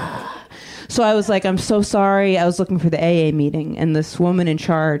 So I was like, I'm so sorry. I was looking for the AA meeting, and this woman in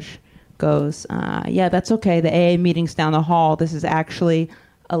charge goes, yeah, that's okay. The AA meeting's down the hall. This is actually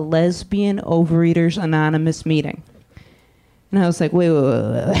a Lesbian Overeaters Anonymous meeting. And I was like, wait.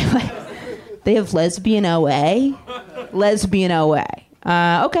 They have lesbian OA? Lesbian OA.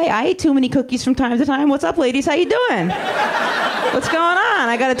 Okay, I eat too many cookies from time to time. What's up, ladies? How you doing? What's going on?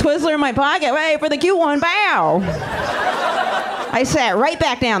 I got a Twizzler in my pocket. Wait for the cute one. Bow. I sat right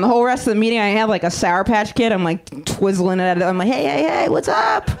back down. The whole rest of the meeting, I had like a Sour Patch Kid. I'm like twizzling it. I'm like, hey, what's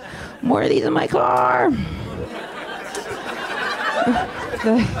up? More of these in my car.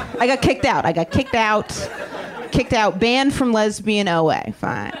 I got kicked out, banned from lesbian OA.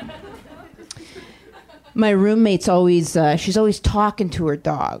 Fine. My roommate's always, she's always talking to her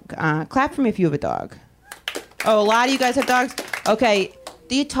dog. Clap for me if you have a dog. Oh, a lot of you guys have dogs? Okay,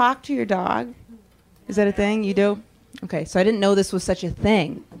 do you talk to your dog? Is that a thing? You do? Okay, so I didn't know this was such a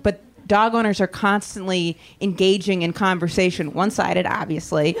thing, but dog owners are constantly engaging in conversation. One-sided,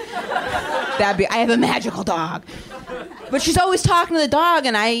 obviously. I have a magical dog. But she's always talking to the dog,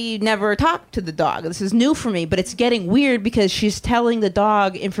 and I never talk to the dog. This is new for me, but it's getting weird because she's telling the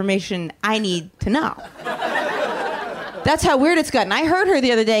dog information I need to know. That's how weird it's gotten. I heard her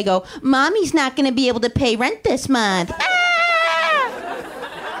the other day go, Mommy's not going to be able to pay rent this month.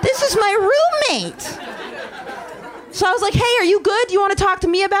 Ah! This is my roommate. So I was like, hey, are you good? Do you want to talk to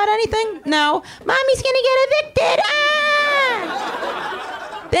me about anything? No. Mommy's going to get evicted. Ah!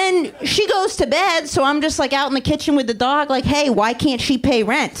 Then she goes to bed, so I'm just like out in the kitchen with the dog like, hey, why can't she pay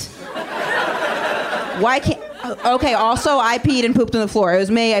rent? Why can't... Okay, also, I peed and pooped on the floor. It was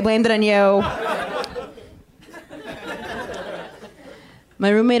me. I blamed it on you. My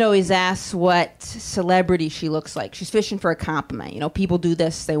roommate always asks what celebrity she looks like. She's fishing for a compliment. You know, people do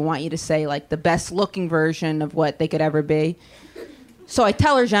this. They want you to say, like, the best-looking version of what they could ever be. So I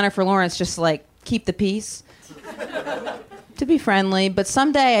tell her Jennifer Lawrence, just, like, keep the peace. To be friendly, but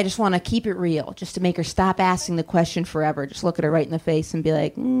someday I just want to keep it real, just to make her stop asking the question forever. Just look at her right in the face and be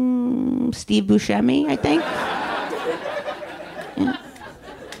like, Steve Buscemi, I think. Yeah.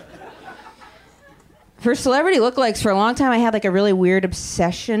 For celebrity lookalikes, for a long time I had like a really weird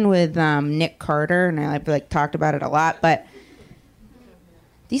obsession with Nick Carter, and I've like talked about it a lot, but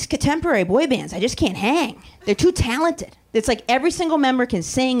these contemporary boy bands, I just can't hang. They're too talented. It's like every single member can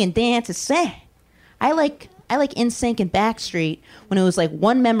sing and dance. I like NSYNC and Backstreet when it was like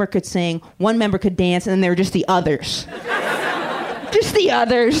one member could sing, one member could dance, and then there were just the others. Just the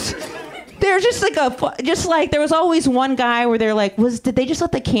others. They're just like there was always one guy where they're like, did they just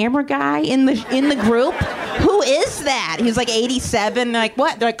let the camera guy in the group? Who is that? He was like 87. They're like,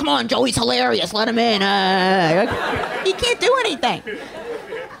 what? They're like, come on, Joey's hilarious. Let him in. He can't do anything.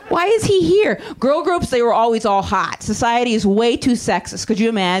 Why is he here? Girl groups, they were always all hot. Society is way too sexist. Could you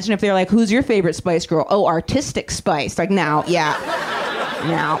imagine if they're like, who's your favorite Spice Girl? Oh, Artistic Spice. Like, no, yeah.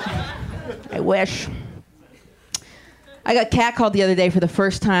 No. I wish. I got catcalled the other day for the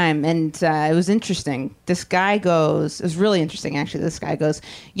first time, and it was interesting. This guy goes, it was really interesting, actually. This guy goes,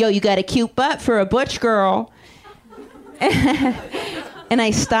 yo, you got a cute butt for a butch girl. And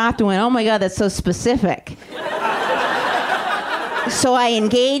I stopped and went, oh my God, that's so specific. So I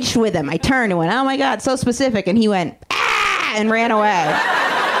engaged with him. I turned and went, oh my God, so specific. And he went, ah, and ran away.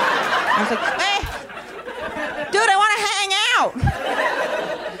 I was like, hey, dude, I want to hang out.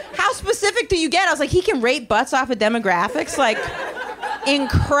 How specific do you get? I was like, he can rate butts off of demographics? Like,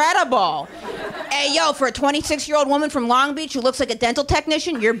 incredible. Hey, yo, for a 26-year-old woman from Long Beach who looks like a dental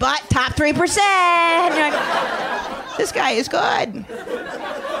technician, your butt, top 3%. You're like, this guy is good.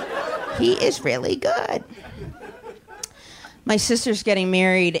 He is really good. My sister's getting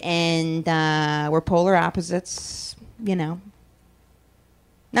married, and we're polar opposites, you know.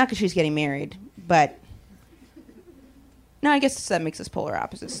 Not because she's getting married, but... No, I guess that makes us polar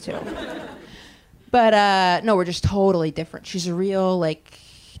opposites, too. But, no, we're just totally different. She's a real, like,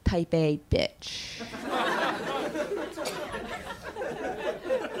 type A bitch.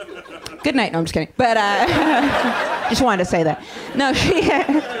 Good night. No, I'm just kidding. But, just wanted to say that. No, she...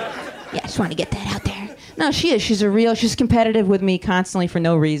 yeah, just wanted to get that out there. No, she is. She's competitive with me constantly for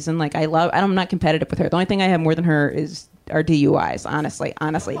no reason. Like, I'm not competitive with her. The only thing I have more than her is our DUIs, honestly.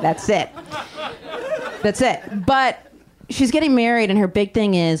 That's it. But she's getting married, and her big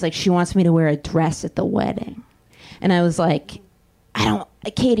thing is, like, she wants me to wear a dress at the wedding. And I was like,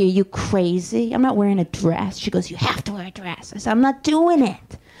 Katie, are you crazy? I'm not wearing a dress. She goes, you have to wear a dress. I said, I'm not doing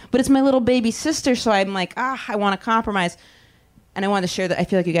it. But it's my little baby sister, so I'm like, I want to compromise. And I wanted to share that. I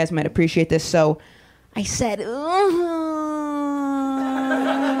feel like you guys might appreciate this. So I said,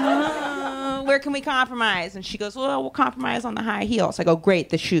 where can we compromise? And she goes, well, we'll compromise on the high heels. I go, great,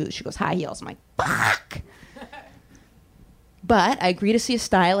 the shoes. She goes, high heels. I'm like, fuck. But I agree to see a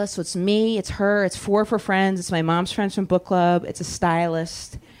stylist. So it's me, it's her, it's 4 of her friends. It's my mom's friends from book club. It's a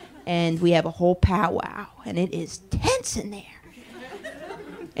stylist. And we have a whole powwow. And it is tense in there.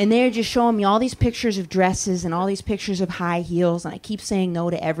 And they're just showing me all these pictures of dresses and all these pictures of high heels. And I keep saying no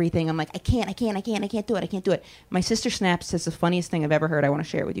to everything. I'm like, I can't do it. My sister snaps, says the funniest thing I've ever heard. I want to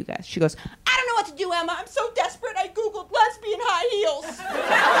share it with you guys. She goes, I don't know what to do, Emma. I'm so desperate. I Googled lesbian high heels.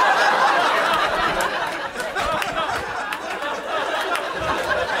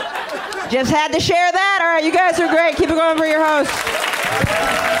 Just had to share that. All right, you guys are great. Keep it going for your host.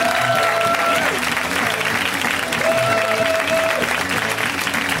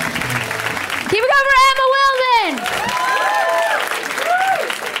 Keep it going for Emma Wellman.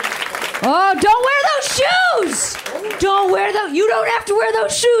 Oh, don't wear those shoes. Don't wear those. You don't have to wear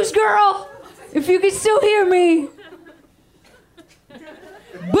those shoes, girl. If you can still hear me.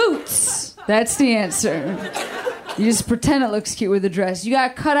 Boots. That's the answer. You just pretend it looks cute with a dress. You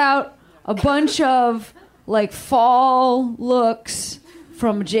got to cut out a bunch of, like, fall looks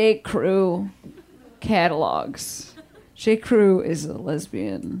from J. Crew catalogs. J. Crew is a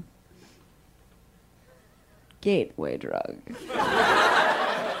lesbian gateway drug.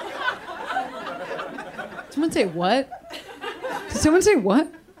 Someone say what? Did someone say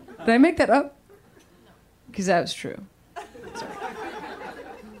what? Did I make that up? Because that was true. Sorry.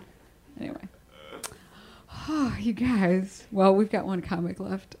 Anyway. Oh, you guys. Well, we've got one comic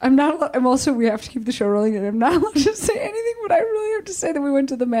left. We have to keep the show rolling, and I'm not allowed to say anything, but I really have to say that we went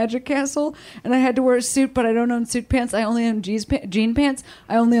to the Magic Castle, and I had to wear a suit, but I don't own suit pants. I only own jean pants.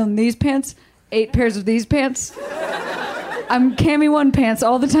 I only own these pants. 8 pairs of these pants. I'm Cami One pants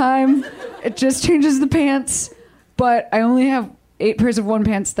all the time. It just changes the pants, but I only have 8 pairs of one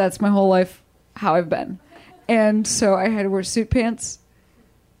pants. That's my whole life, how I've been. And so I had to wear suit pants.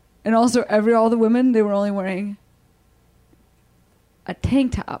 And also, all the women, they were only wearing a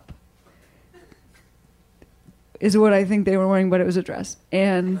tank top, is what I think they were wearing, but it was a dress.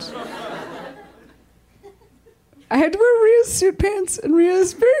 And I had to wear Rhea's suit pants, and Rhea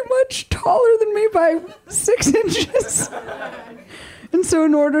is very much taller than me by 6 inches. And so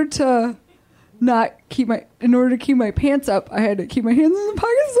in order to keep my pants up, I had to keep my hands in the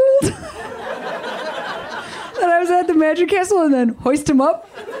pockets the whole time. And I was at the Magic Castle and then hoist them up.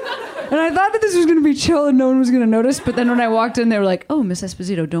 And I thought that this was going to be chill and no one was going to notice. But then when I walked in, they were like, oh, Miss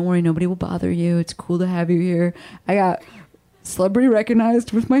Esposito, don't worry. Nobody will bother you. It's cool to have you here. I got celebrity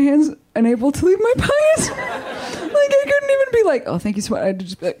recognized with my hands unable to leave my pockets. Like, I couldn't even be like, oh, thank you so much. I had to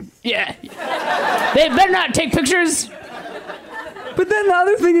just be like, yeah. They better not take pictures. But then the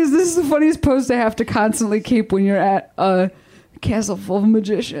other thing is, this is the funniest pose to have to constantly keep when you're at a castle full of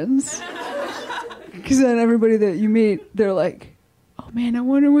magicians. Because then everybody that you meet, they're like, oh man, I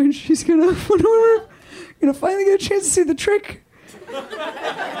wonder when she's gonna finally get a chance to see the trick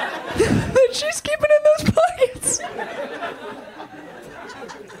that she's keeping in those pockets.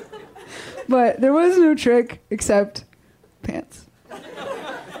 But there was no trick except pants.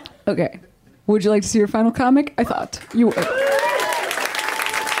 Okay. Would you like to see your final comic? I thought you would.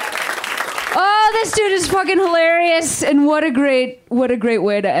 Oh, this dude is fucking hilarious, and what a great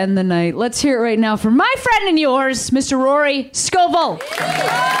way to end the night. Let's hear it right now from my friend and yours, Mr. Rory Scovel.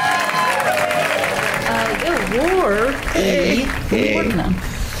 Rory. Hey. What are you working on?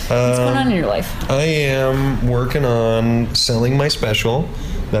 What's going on in your life? I am working on selling my special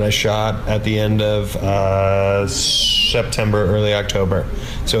that I shot at the end of September, early October.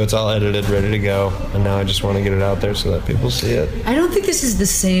 So it's all edited, ready to go, and now I just want to get it out there so that people see it. I don't think this is the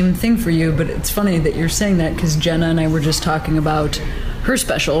same thing for you, but it's funny that you're saying that because Jenna and I were just talking about her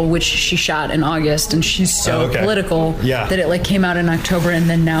special, which she shot in August, and she's so political that it like came out in October, and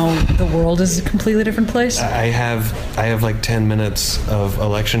then now the world is a completely different place. I have like 10 minutes of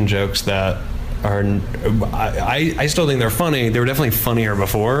election jokes that are I still think they're funny. They were definitely funnier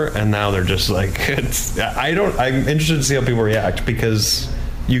before, and now they're just like I'm interested to see how people react, because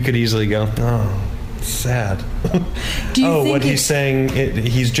you could easily go, oh, sad. Do you think what he's saying,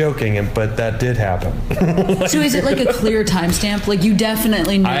 he's joking, but that did happen. So is it like a clear timestamp? Like you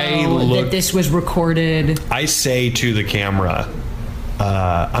definitely know that this was recorded. I say to the camera,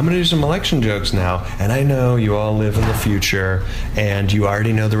 I'm going to do some election jokes now, and I know you all live in the future, and you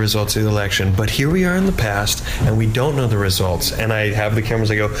already know the results of the election, but here we are in the past, and we don't know the results. And I have the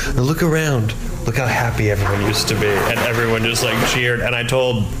cameras, I go, now look around. Look how happy everyone used to be. And everyone just like cheered. And I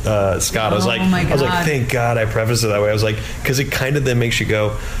told Scott, I was like, thank God I prefaced it that way. I was like, because it kind of then makes you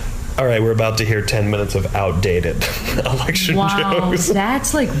go, all right, we're about to hear 10 minutes of outdated election jokes.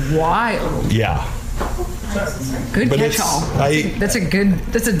 That's like wild. Yeah. Good catch-all. That's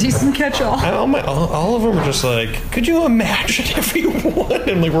a decent catch-all. All of them are just like, could you imagine if you won?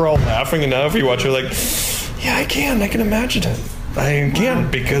 And like we're all laughing, and now if you watch it, like, yeah, I can imagine it. I can,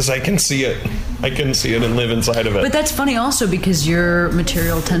 because I can see it. I can see it and live inside of it. But that's funny also because your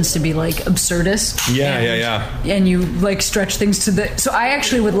material tends to be like absurdist. Yeah. And you like stretch things to the... So I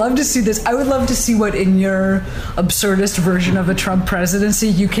actually would love to see this. I would love to see what in your absurdist version of a Trump presidency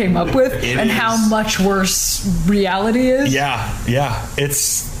you came up with how much worse reality is. Yeah.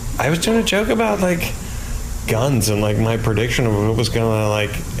 I was doing a joke about like guns and like my prediction of what was gonna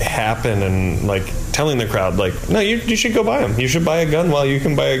like happen, and like telling the crowd like, no, you should go buy them. You should buy a gun while you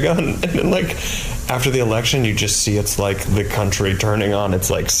can buy a gun. And then like after the election, you just see it's like the country turning on its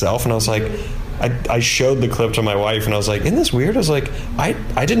like self. And I was like, I showed the clip to my wife, and I was like, isn't this weird? I was like,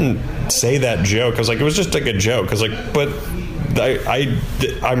 I didn't say that joke. I was like, it was just like a joke. I was like, but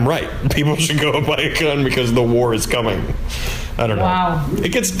I'm right. People should go buy a gun because the war is coming. I don't know. Wow.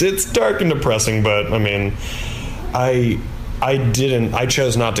 It's dark and depressing, but I mean, I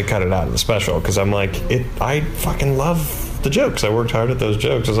chose not to cut it out of the special because I'm like, I fucking love the jokes. I worked hard at those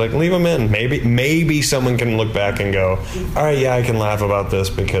jokes. I was like, leave them in. Maybe someone can look back and go, all right, yeah, I can laugh about this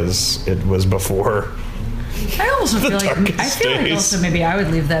because it was before. I also feel like also maybe I would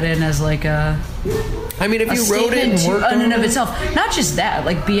leave that in as like a. I mean, if you wrote it and worked on it in and of itself, not just that,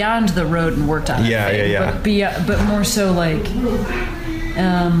 like beyond the road and worked on it. Yeah. But more so like,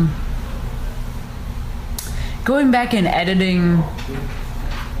 going back and editing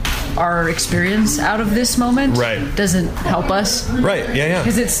our experience out of this moment doesn't help us. Right. Yeah.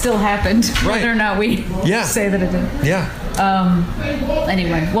 Because it still happened, whether or not we say that it did. Yeah.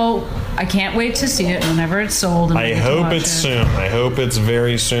 Anyway, well, I can't wait to see it whenever it's sold. And I hope it's soon. I hope it's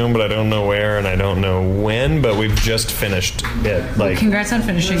very soon, but I don't know where and I don't know when. But we've just finished it. Like, congrats on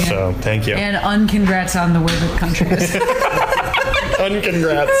finishing it. So thank you. And uncongrats on the way the country is.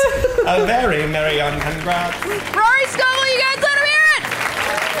 Uncongrats. A very merry uncongrats. Rory Scovel, you guys let him hear it.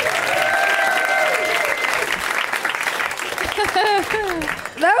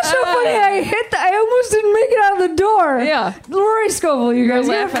 That was so funny. I almost didn't make it out of the door. Yeah. Rory Scovel, you guys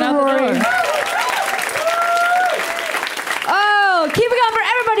laughing out the door. Oh, keep it going for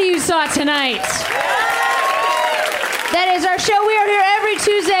everybody you saw tonight. That is our show. We are here every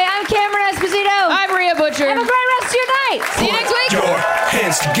Tuesday. I'm Cameron Esposito. I'm Rhea Butcher. Have a great rest of your night. See you next week. Put your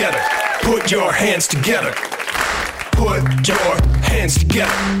hands together. Put your hands together. Put your hands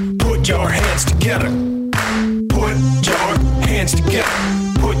together. Put your hands together. Put your hands together.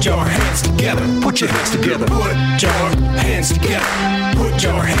 Put your hands together. Put your hands together. Put your hands together. Put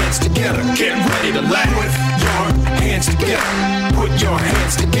your hands together. Get ready to laugh. Put your hands together. Put your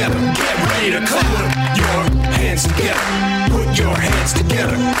hands together. Get ready to clap. Put your hands together. Put your hands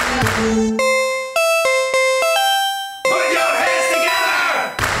together. Put your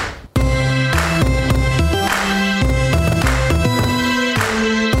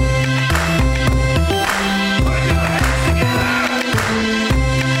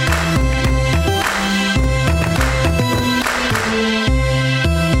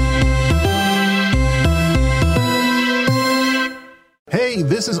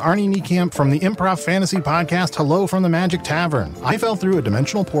This is Arnie Niekamp from the improv fantasy podcast Hello from the Magic Tavern. I fell through a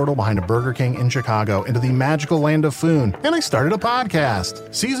dimensional portal behind a Burger King in Chicago into the magical land of Foon, and I started a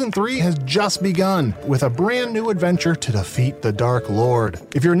podcast. Season 3 has just begun with a brand new adventure to defeat the Dark Lord.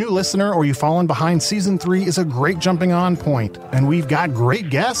 If you're a new listener or you've fallen behind, Season 3 is a great jumping on point, and we've got great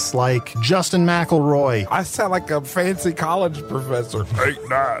guests like Justin McElroy. I sound like a fancy college professor. 8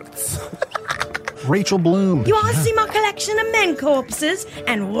 nights. Rachel Bloom. You want to see my collection of men corpses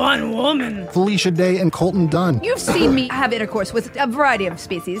and one woman? Felicia Day and Colton Dunn. You've seen me have intercourse with a variety of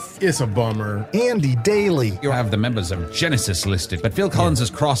species. It's a bummer. Andy Daly. You have the members of Genesis listed, but Phil Collins is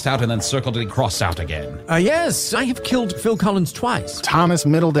crossed out and then circled and crossed out again. Yes, I have killed Phil Collins twice. Thomas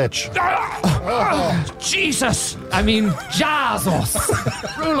Middleditch. Jesus! I mean,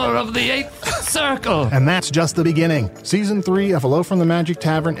 Jazos, ruler of the 8th circle. And that's just the beginning. Season 3 of Hello from the Magic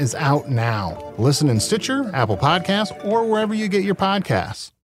Tavern is out now. Listen in Stitcher, Apple Podcasts, or wherever you get your podcasts.